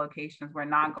those other locations, we're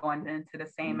not going into the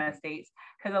same estates,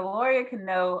 because a lawyer can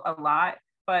know a lot,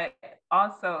 but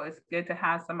also it's good to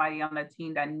have somebody on the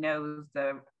team that knows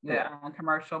the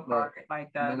commercial part.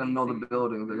 They're gonna know the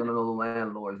buildings, they're gonna know the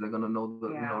landlords, they're gonna know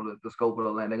the scope of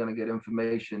the land, they're gonna get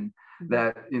information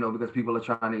that because people are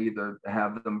trying to either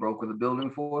have them broker the building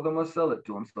for them or sell it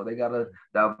to them, so they gotta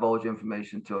divulge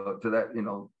information to that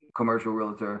commercial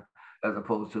realtor, as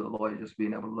opposed to the lawyer just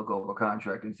being able to look over a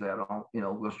contract and say, I don't,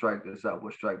 we'll strike this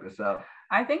out.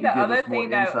 I think the other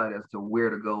thing that insight as to where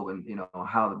to go and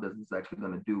how the business is actually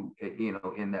going to do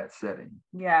in that setting.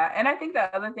 Yeah, and I think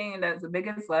the other thing that's the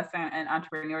biggest lesson in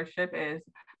entrepreneurship is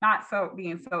not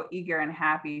being so eager and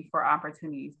happy for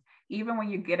opportunities. Even when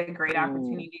you get a great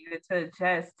opportunity, to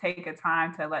just take a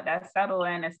time to let that settle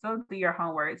in and still do your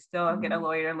homework, still get a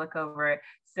lawyer to look over it,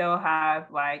 still have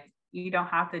you don't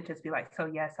have to just be like, so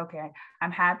yes, okay,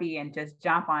 I'm happy and just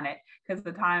jump on it. Because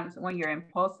the times when you're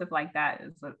impulsive like that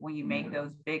is when you make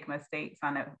those big mistakes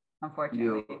on it,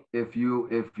 unfortunately. If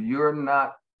you're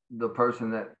not the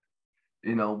person that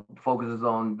focuses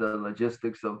on the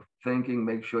logistics of thinking,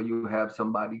 make sure you have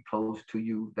somebody close to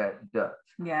you that does.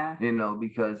 Yeah.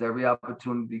 Because every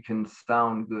opportunity can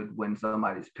sound good when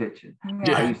somebody's pitching.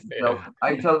 Yeah.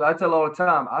 I tell all the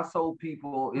time, I sold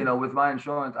people, with my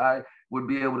insurance, I would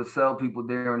be able to sell people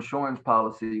their insurance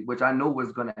policy, which I knew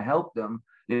was going to help them,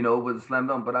 with a slam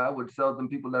dunk, but I would sell them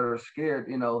people that are scared,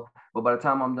 but by the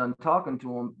time I'm done talking to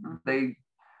them,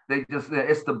 they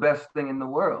it's the best thing in the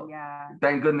world. Yeah.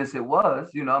 Thank goodness it was.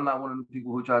 You know, I'm not one of the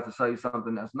people who tries to sell you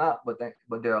something that's not, but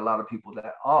there are a lot of people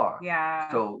that are. Yeah.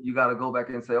 So you got to go back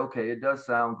and say, okay, it does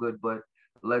sound good, but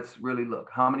let's really look.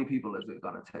 How many people is it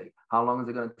going to take? How long is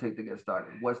it going to take to get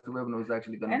started? What's the revenue is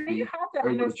actually going to be? And you have to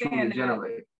understand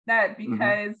that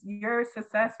because you're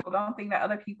successful, don't think that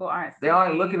other people aren't. They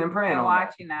aren't looking and praying and on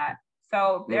watching that.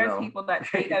 So there's people that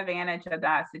take advantage of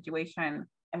that situation.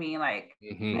 I mean, like,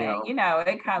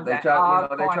 it comes at all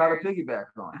corners. They try to piggyback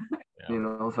on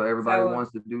it. So everybody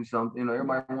wants to do something.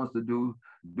 Everybody wants to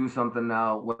do something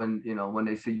now when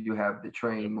they see you have the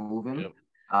train moving. Yep.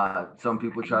 Some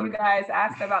people You guys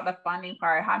asked about the funding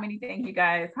part. How many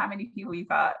people you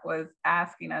thought was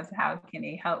asking us how can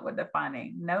they help with the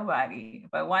funding? Nobody.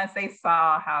 But once they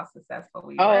saw how successful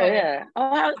we were. Oh yeah.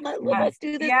 Oh, let's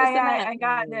do this. Yeah, I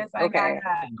got this. I got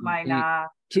that. I'm like, nah.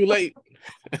 Too late.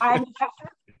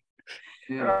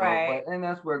 Right. And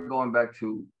that's where going back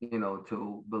to,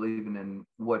 to believing in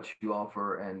what you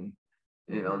offer and,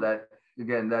 that,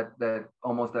 again, that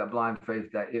almost that blind faith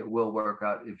that it will work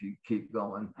out if you keep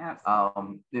going.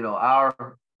 Absolutely.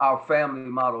 Our family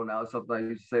model now is something I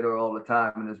used to say to her all the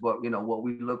time, and it's what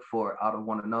we look for out of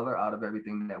one another, out of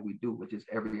everything that we do, which is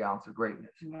every ounce of greatness.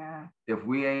 Yeah. If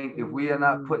we are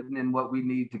not putting in what we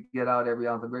need to get out every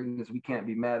ounce of greatness, we can't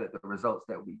be mad at the results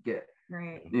that we get.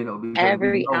 Right.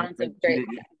 Every ounce of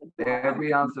greatness.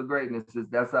 Every ounce of greatness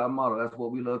that's our model. That's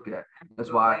what we look at.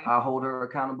 That's why I hold her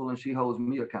accountable and she holds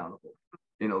me accountable.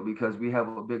 Because we have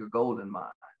a bigger goal in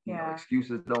mind.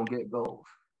 Excuses don't get goals.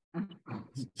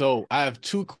 So I have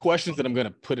two questions that I'm going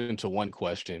to put into one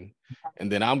question, and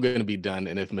then I'm going to be done.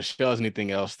 And if Michelle has anything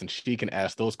else, then she can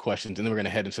ask those questions, and then we're going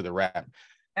to head into the wrap.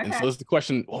 Okay. And so this is the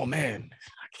question. Oh man,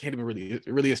 I can't even really. It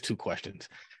really is two questions.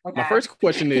 Okay. My first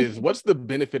question is, what's the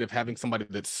benefit of having somebody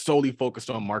that's solely focused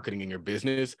on marketing in your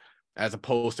business, as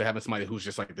opposed to having somebody who's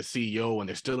just like the CEO and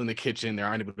they're still in the kitchen, they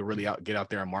aren't able to really get out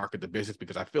there and market the business?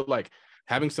 Because I feel like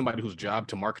having somebody whose job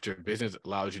to market your business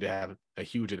allows you to have a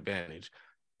huge advantage.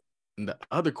 And the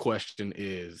other question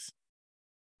is,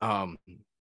 a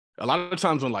lot of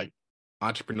times when like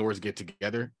entrepreneurs get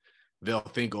together, they'll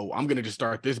think, oh, I'm going to just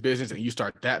start this business and you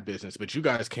start that business, but you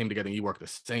guys came together and you work the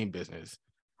same business.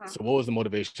 So what was the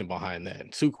motivation behind that?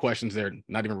 And two questions, they're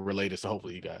not even related, so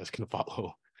hopefully you guys can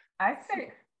follow. I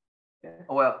say,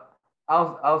 well,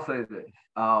 I'll say this.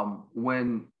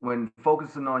 When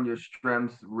focusing on your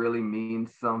strengths really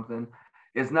means something,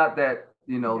 it's not that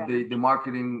the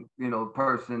marketing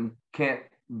person can't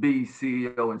be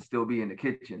CEO and still be in the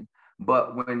kitchen,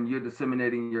 but when you're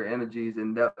disseminating your energies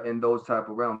in those type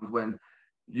of realms, when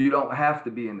you don't have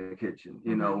to be in the kitchen,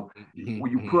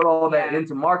 when you put all that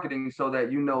into marketing so that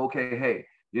okay, hey,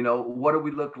 what do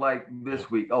we look like this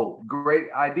week? Oh, great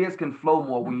ideas can flow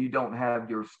more when you don't have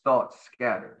your thoughts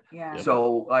scattered.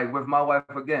 So like with my wife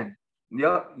again,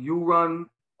 you run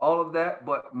all of that,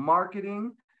 but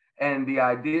marketing and the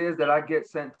ideas that I get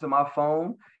sent to my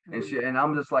phone and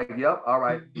I'm just like, yep, all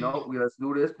right, no, let's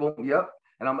do this, boom, yep.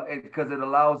 And because it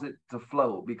allows it to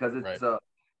flow, because it's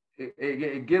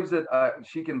it gives it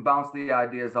she can bounce the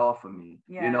ideas off of me.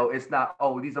 It's not,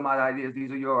 oh, these are my ideas,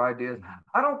 these are your ideas.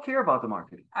 I don't care about the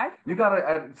marketing. You gotta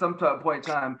at some point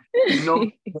in time,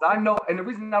 I know, and the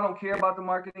reason I don't care about the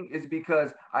marketing is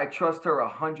because I trust her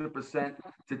 100%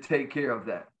 to take care of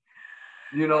that.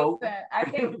 Listen, I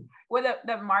think with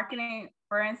the marketing,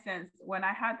 for instance, when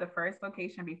I had the first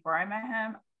location before I met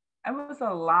him, it was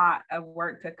a lot of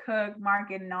work to cook,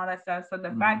 market, and all that stuff. So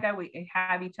the fact that we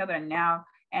have each other now,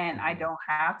 and I don't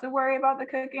have to worry about the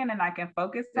cooking, and I can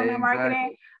focus on the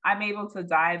marketing, I'm able to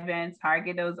dive in,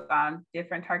 target those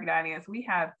different target audience. We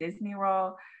have Disney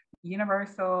World,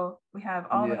 Universal, we have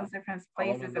all those different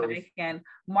places that I can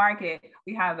market.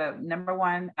 We have the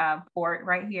 #1 port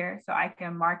right here, so I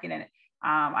can market it.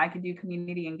 I could do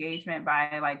community engagement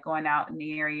by like going out in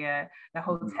the area, the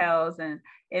hotels. And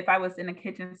if I was in the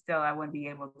kitchen still, I wouldn't be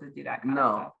able to do that kind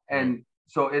of stuff. And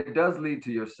so it does lead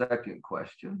to your second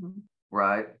question,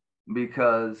 right?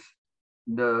 Because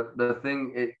the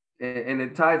thing,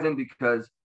 it ties in because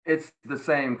it's the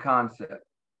same concept.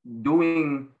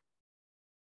 Doing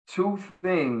two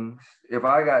things. If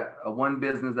I got one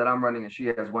business that I'm running and she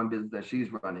has one business that she's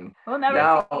running, we'll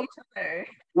never see each other.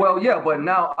 Well, yeah, but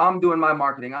now I'm doing my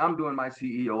marketing, I'm doing my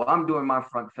CEO, I'm doing my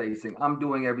front facing, I'm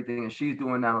doing everything, and she's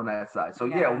doing that on that side. So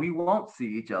we won't see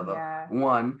each other,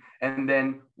 one, and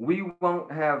then we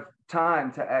won't have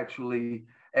time to actually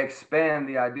expand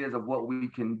the ideas of what we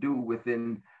can do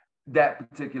within that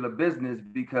particular business,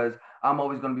 because I'm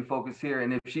always going to be focused here.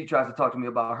 And if she tries to talk to me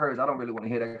about hers, I don't really want to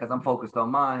hear that because I'm focused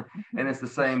on mine. And it's the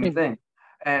same thing.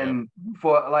 And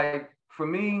for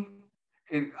me,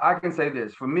 I can say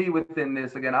this for me within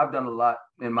this. Again, I've done a lot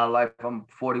in my life. I'm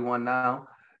 41 now,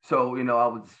 so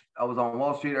I was on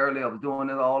Wall Street early. I was doing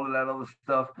this, all of that other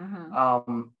stuff,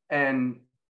 and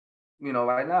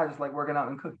right now I just like working out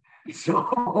and cooking. So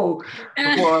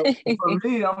for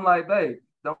me, I'm like, babe,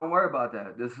 don't worry about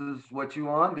that. This is what you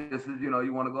want. This is, you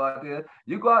want to go out there.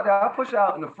 You go out there. I'll push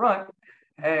out in the front,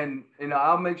 and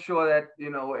I'll make sure that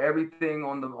everything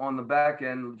on the back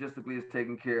end logistically is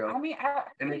taken care of. I mean, I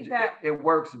think it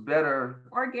works better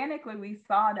organically. We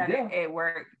saw that it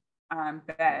worked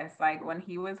best. Like when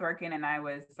he was working and I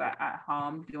was at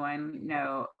home doing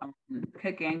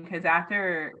cooking, because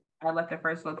after I left the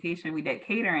first location, we did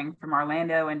catering from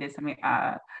Orlando and did some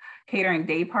catering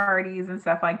day parties and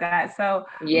stuff like that. So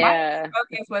my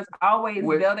focus was always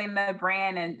building the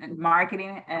brand and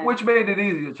marketing. Which made it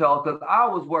easier, Charles, because I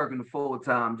was working a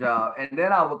full-time job, and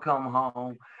then I would come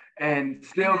home and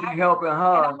still be helping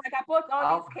her. And I'm like, I booked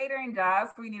all these catering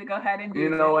jobs. We need to go ahead and do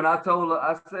this. And I told her,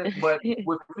 I said, but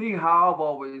with me, how I've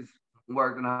always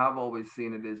worked and how I've always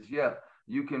seen it is,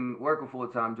 you can work a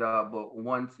full-time job, but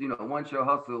once your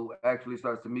hustle actually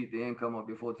starts to meet the income of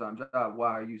your full-time job,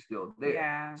 why are you still there?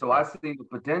 Yeah. So I see the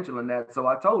potential in that. So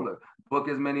I told her, book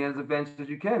as many events as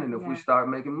you can. And if we start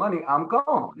making money, I'm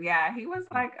gone. Yeah. He was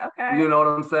like, okay. You know what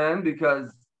I'm saying?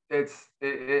 Because it's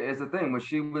a thing. When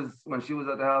she was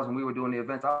at the house and we were doing the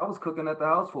events, I was cooking at the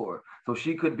house for her, so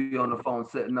she could be on the phone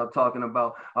setting up, talking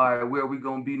about, all right, where are we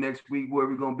gonna be next week? Where are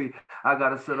we gonna be? I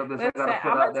gotta set up this. Listen, I gotta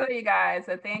put I'm out gonna tell you guys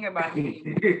the thing about me.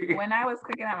 When I was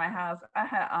cooking at my house, I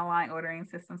had an online ordering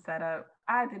system set up.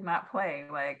 I did not play.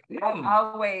 Like I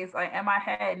always, like in my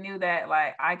head, knew that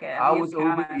like I was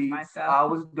Uber Eats, myself. I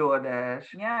was DoorDash.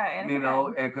 Yeah, and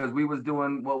and because we was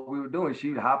doing what we were doing,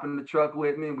 she'd hop in the truck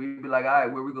with me, and we'd be like, all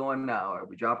right, where we going now? Are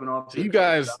we dropping off? So you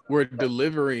guys were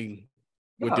delivering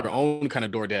with your own kind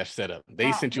of DoorDash setup.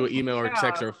 They sent you an email or a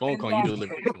text or a phone call. You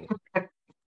delivered.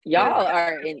 Y'all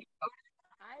are in.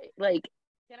 Can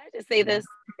I just say this?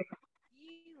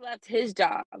 He left his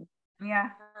job. Yeah.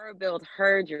 Her build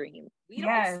her dream. We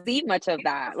don't see much of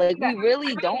that. Like we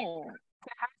really don't.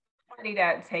 Somebody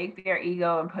that take their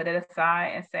ego and put it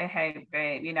aside and say, hey,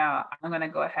 babe, I'm going to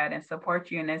go ahead and support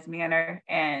you in this manner.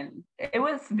 And it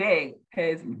was big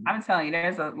because I'm telling you,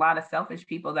 there's a lot of selfish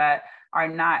people that are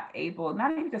not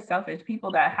even just selfish,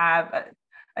 people that have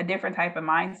a different type of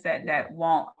mindset that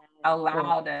won't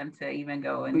allow them to even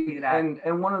go and do that.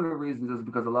 And one of the reasons is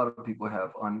because a lot of people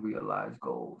have unrealized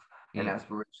goals and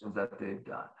aspirations that they've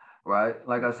done, right?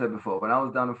 Like I said before, when I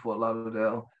was down in Fort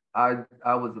Lauderdale, I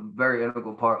was a very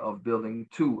integral part of building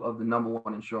 2 of the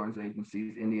 #1 insurance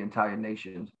agencies in the entire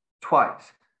nation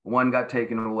twice. One got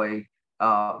taken away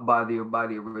by the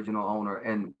original owner,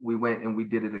 and we went and we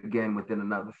did it again within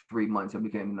another 3 months and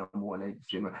became the #1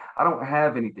 agency. I don't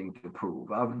have anything to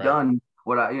prove. I've done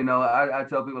what I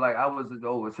tell people, like I was the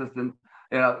assistant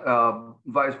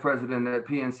vice president at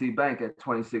PNC Bank at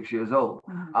 26 years old.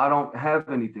 I don't have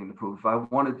anything to prove. If I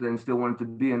wanted to and still wanted to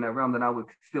be in that realm, then I would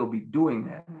still be doing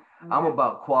that. I'm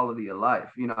about quality of life.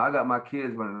 I got my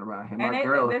kids running around here. My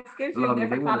girls love me.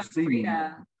 They want to see me.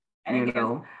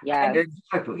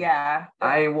 Exactly. Yeah.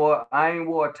 I ain't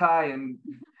wore a tie, and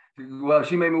well,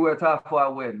 she made me wear a tie before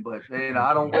our wedding, but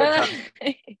I don't wear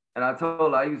ties. And I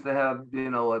told her I used to have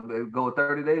go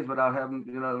 30 days without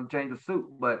having change a suit,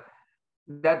 but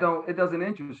it doesn't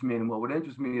interest me anymore. What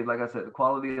interests me is, like I said, the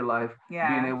quality of life,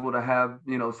 being able to have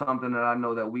something that I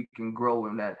know that we can grow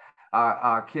and that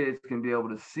our kids can be able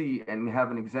to see and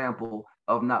have an example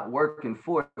of not working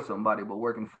for somebody, but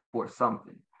working for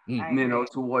something.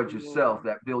 Towards yourself,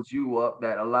 that builds you up,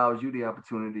 that allows you the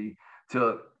opportunity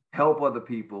to help other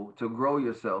people, to grow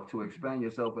yourself, to expand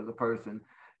yourself as a person.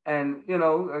 And again,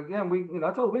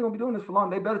 I told them we're gonna be doing this for long.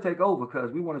 They better take over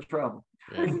because we want to travel.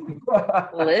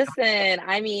 Listen,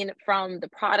 I mean, from the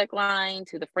product line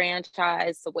to the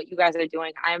franchise, so what you guys are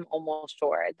doing, I'm almost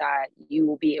sure that you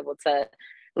will be able to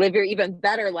live your even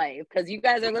better life, because you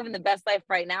guys are living the best life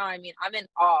right now. I mean, I'm in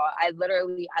awe. I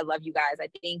love you guys. I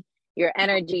think your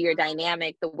energy, your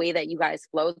dynamic, the way that you guys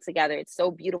flow together, it's so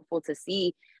beautiful to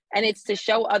see. And it's to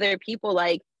show other people,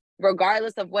 like,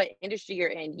 regardless of what industry you're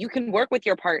in, you can work with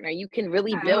your partner. You can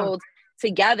really build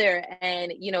together,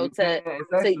 and it's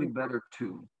actually better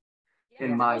too.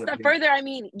 In my opinion. Further, I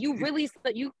mean, you really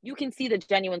you can see the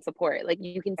genuine support. Like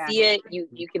you can see it,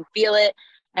 you can feel it,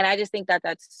 and I just think that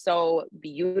that's so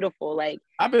beautiful. Like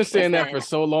I've been saying that for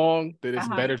so long that it's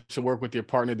better to work with your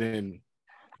partner than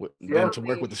to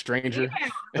work with a stranger.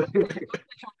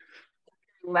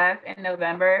 left in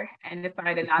November and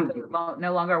decided not to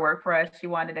no longer work for us. She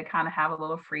wanted to kind of have a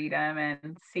little freedom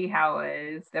and see how it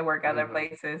is to work other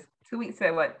places. 3 weeks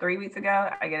ago,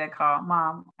 I get a call.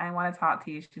 Mom, I want to talk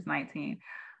to you. She's 19.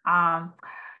 I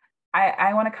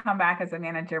want to come back as a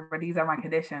manager, but these are my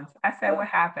conditions. I said, what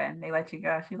happened? They let you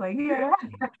go. She's like, yeah.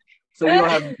 So you don't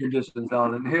have any conditions,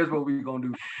 darling. Here's what we're going to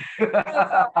do. So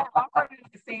I offered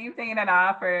the same thing that I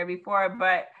offered before,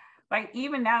 but like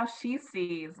even now she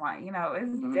sees like, you know,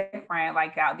 it's different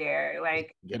like out there.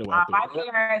 Like my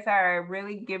parents are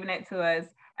really giving it to us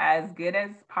as good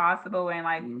as possible. And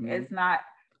like, it's not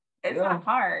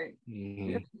hard.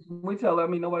 We tell her, I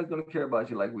mean, nobody's gonna care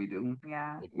about you like we do.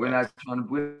 Yeah. We're not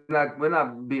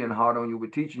being hard on you.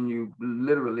 We're teaching you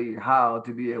literally how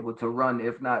to be able to run,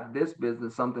 if not this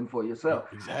business, something for yourself.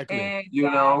 Exactly.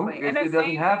 You know, it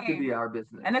doesn't have to be our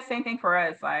business. And the same thing for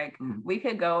us. Like we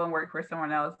could go and work for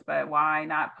someone else, but why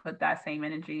not put that same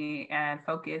energy and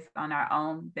focus on our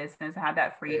own business, have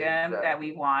that freedom that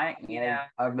we want, you know?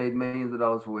 I've made millions of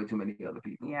dollars for way too many other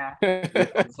people. Yeah.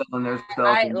 Selling their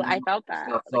stuff. I felt that.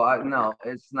 So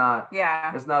it's not.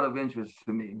 Yeah. It's not of interest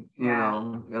to me, you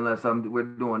know, unless we're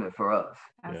doing it for us.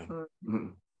 Absolutely. Mm-hmm.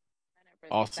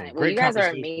 Awesome. Well, Great. You guys are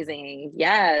amazing.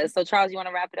 Yeah. So Charles, you want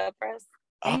to wrap it up for us?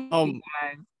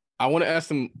 I want to ask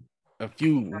them a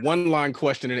few one-line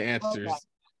question and answers.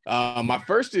 My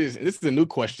first is, this is a new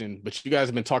question, but you guys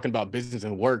have been talking about business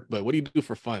and work, but what do you do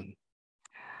for fun?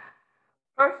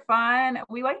 For fun,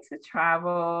 we like to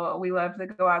travel. We love to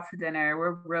go out to dinner.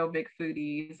 We're real big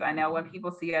foodies. I know when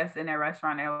people see us in a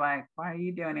restaurant, they're like, why are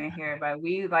you doing it here? But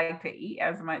we like to eat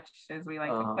as much as we like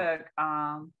to cook.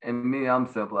 And me, I'm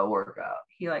simple. I work out.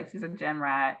 He's a gym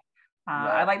rat.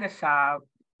 I like to shop.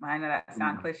 I know that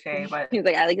sounds cliche, but he's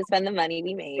like, I like to spend the money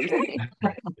we made.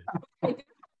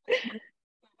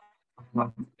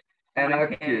 And our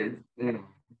kids. No,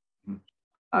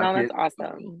 that's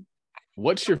awesome.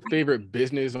 What's your favorite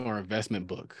business or investment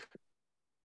book?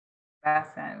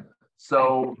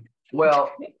 So,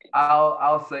 well,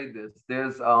 I'll say this.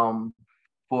 There's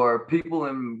for people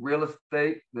in real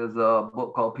estate, there's a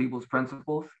book called People's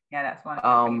Principles. Yeah, that's one of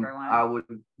my favorite ones. I would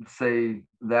say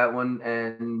that one.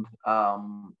 And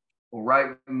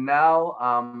right now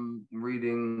I'm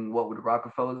reading What Would the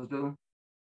Rockefellers Do?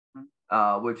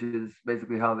 Which is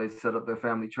basically how they set up their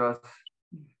family trust.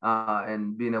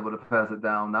 And being able to pass it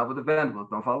down, not with the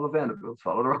Vanderbilts. Don't follow the Vanderbilts,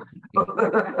 follow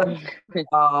the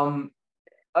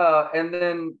and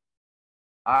then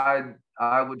I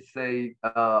would say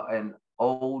an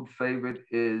old favorite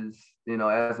is, you know,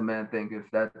 As a Man Thinketh.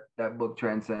 That book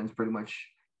transcends pretty much,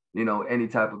 you know, any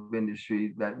type of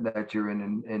industry that you're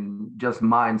in, and just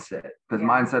mindset, because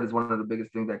mindset is one of the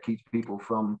biggest things that keeps people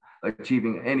from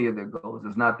achieving any of their goals.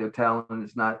 It's not their talent,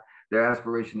 it's not their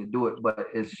aspiration to do it, but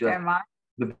it's just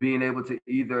being able to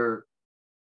either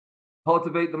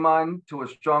cultivate the mind to a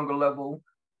stronger level,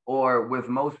 or with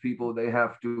most people, they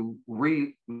have to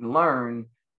relearn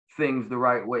things the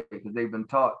right way because they've been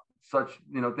taught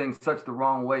things such the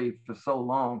wrong way for so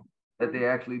long that they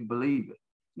actually believe it.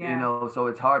 You know, so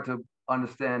it's hard to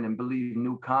understand and believe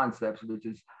new concepts, and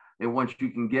once you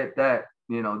can get that,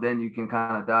 you know, then you can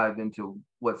kind of dive into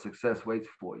what success waits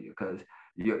for you, because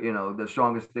you know, the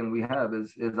strongest thing we have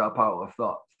is our power of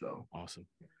thought. So awesome.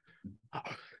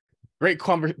 Great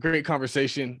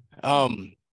conversation.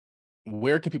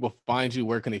 Where can people find you?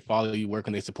 Where can they follow you? Where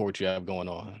can they support you have going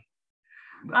on?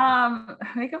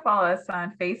 They can follow us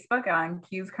on Facebook on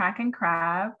Q's Crack and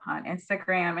Crab, on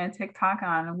Instagram and TikTok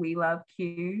on We Love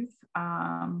Q's.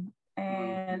 And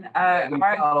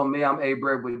follow me. I'm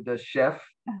Abraham with the Chef,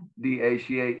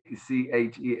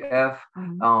 DACHEF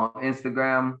on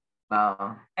Instagram.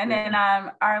 And then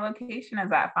our location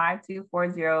is at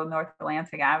 5240 North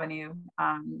Atlantic Avenue,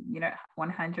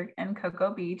 100 in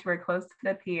Cocoa Beach. We're close to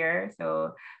the pier,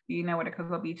 so you know where the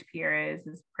Cocoa Beach Pier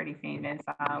is pretty famous.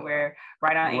 We're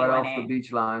right on right A1A. off the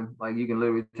beach line. Like, you can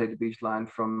literally take the beach line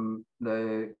from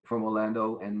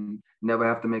Orlando and never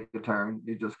have to make the turn.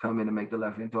 You just come in and make the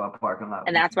left into our parking lot.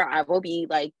 And that's where I will be,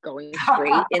 like, going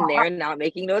straight in there, not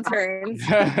making no turns.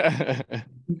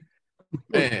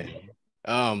 Man.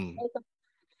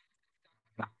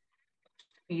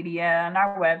 Media and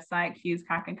our website,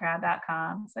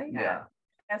 qscrackandcrab.com. So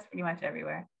that's pretty much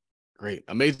everywhere. Great.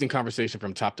 Amazing conversation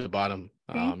from top to bottom.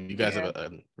 You guys have a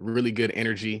really good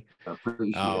energy.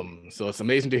 So it's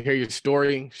amazing to hear your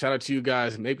story. Shout out to you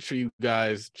guys. Make sure you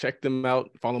guys check them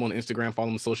out. Follow them on Instagram, follow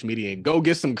them on social media, and go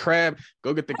get some crab.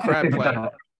 Go get the crab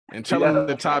platter and tell them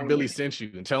the Todd Billy sent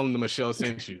you, and tell them the Michelle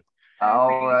sent you.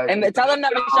 All right. And tell them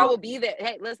that Michelle will be there.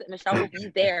 Hey, listen, Michelle will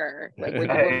be there. Like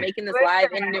we're making this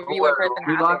live interview in person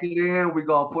We happen. lock it in. We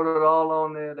gonna put it all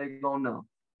on there. They gonna know.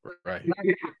 Right.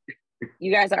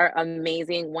 You guys are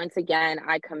amazing. Once again,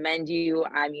 I commend you.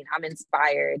 I mean, I'm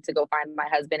inspired to go find my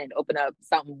husband and open up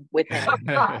something with him.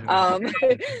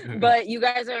 But you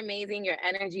guys are amazing. Your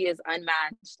energy is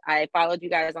unmatched. I followed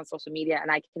you guys on social media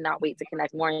and I cannot wait to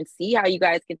connect more and see how you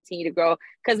guys continue to grow.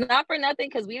 Because not for nothing,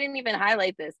 because we didn't even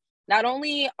highlight this. Not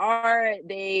only are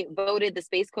they voted the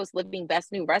Space Coast Living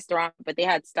Best New Restaurant, but they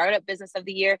had Startup Business of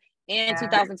the Year and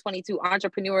 2022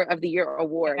 Entrepreneur of the Year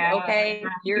award. Yeah. Okay,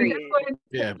 period.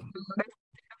 Yeah.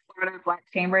 Florida Black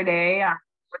Chamber Day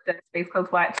with the Space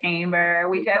Coast Black Chamber.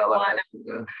 We just won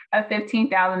a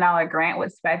 $15,000 grant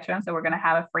with Spectrum, so we're gonna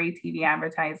have a free TV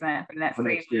advertisement for the next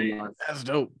 3 months. That's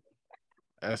dope.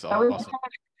 That's awesome.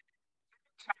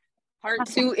 Part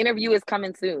 2 interview is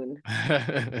coming soon.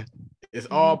 It's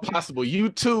all possible. You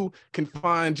too can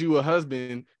find you a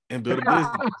husband and build a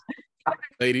business,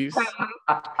 ladies.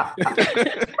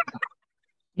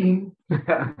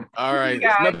 All right,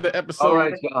 it's another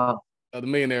episode of the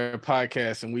Millionaire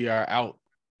Podcast, and we are out.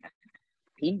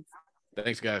 Peace.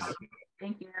 Thanks, guys.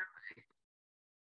 Thank you.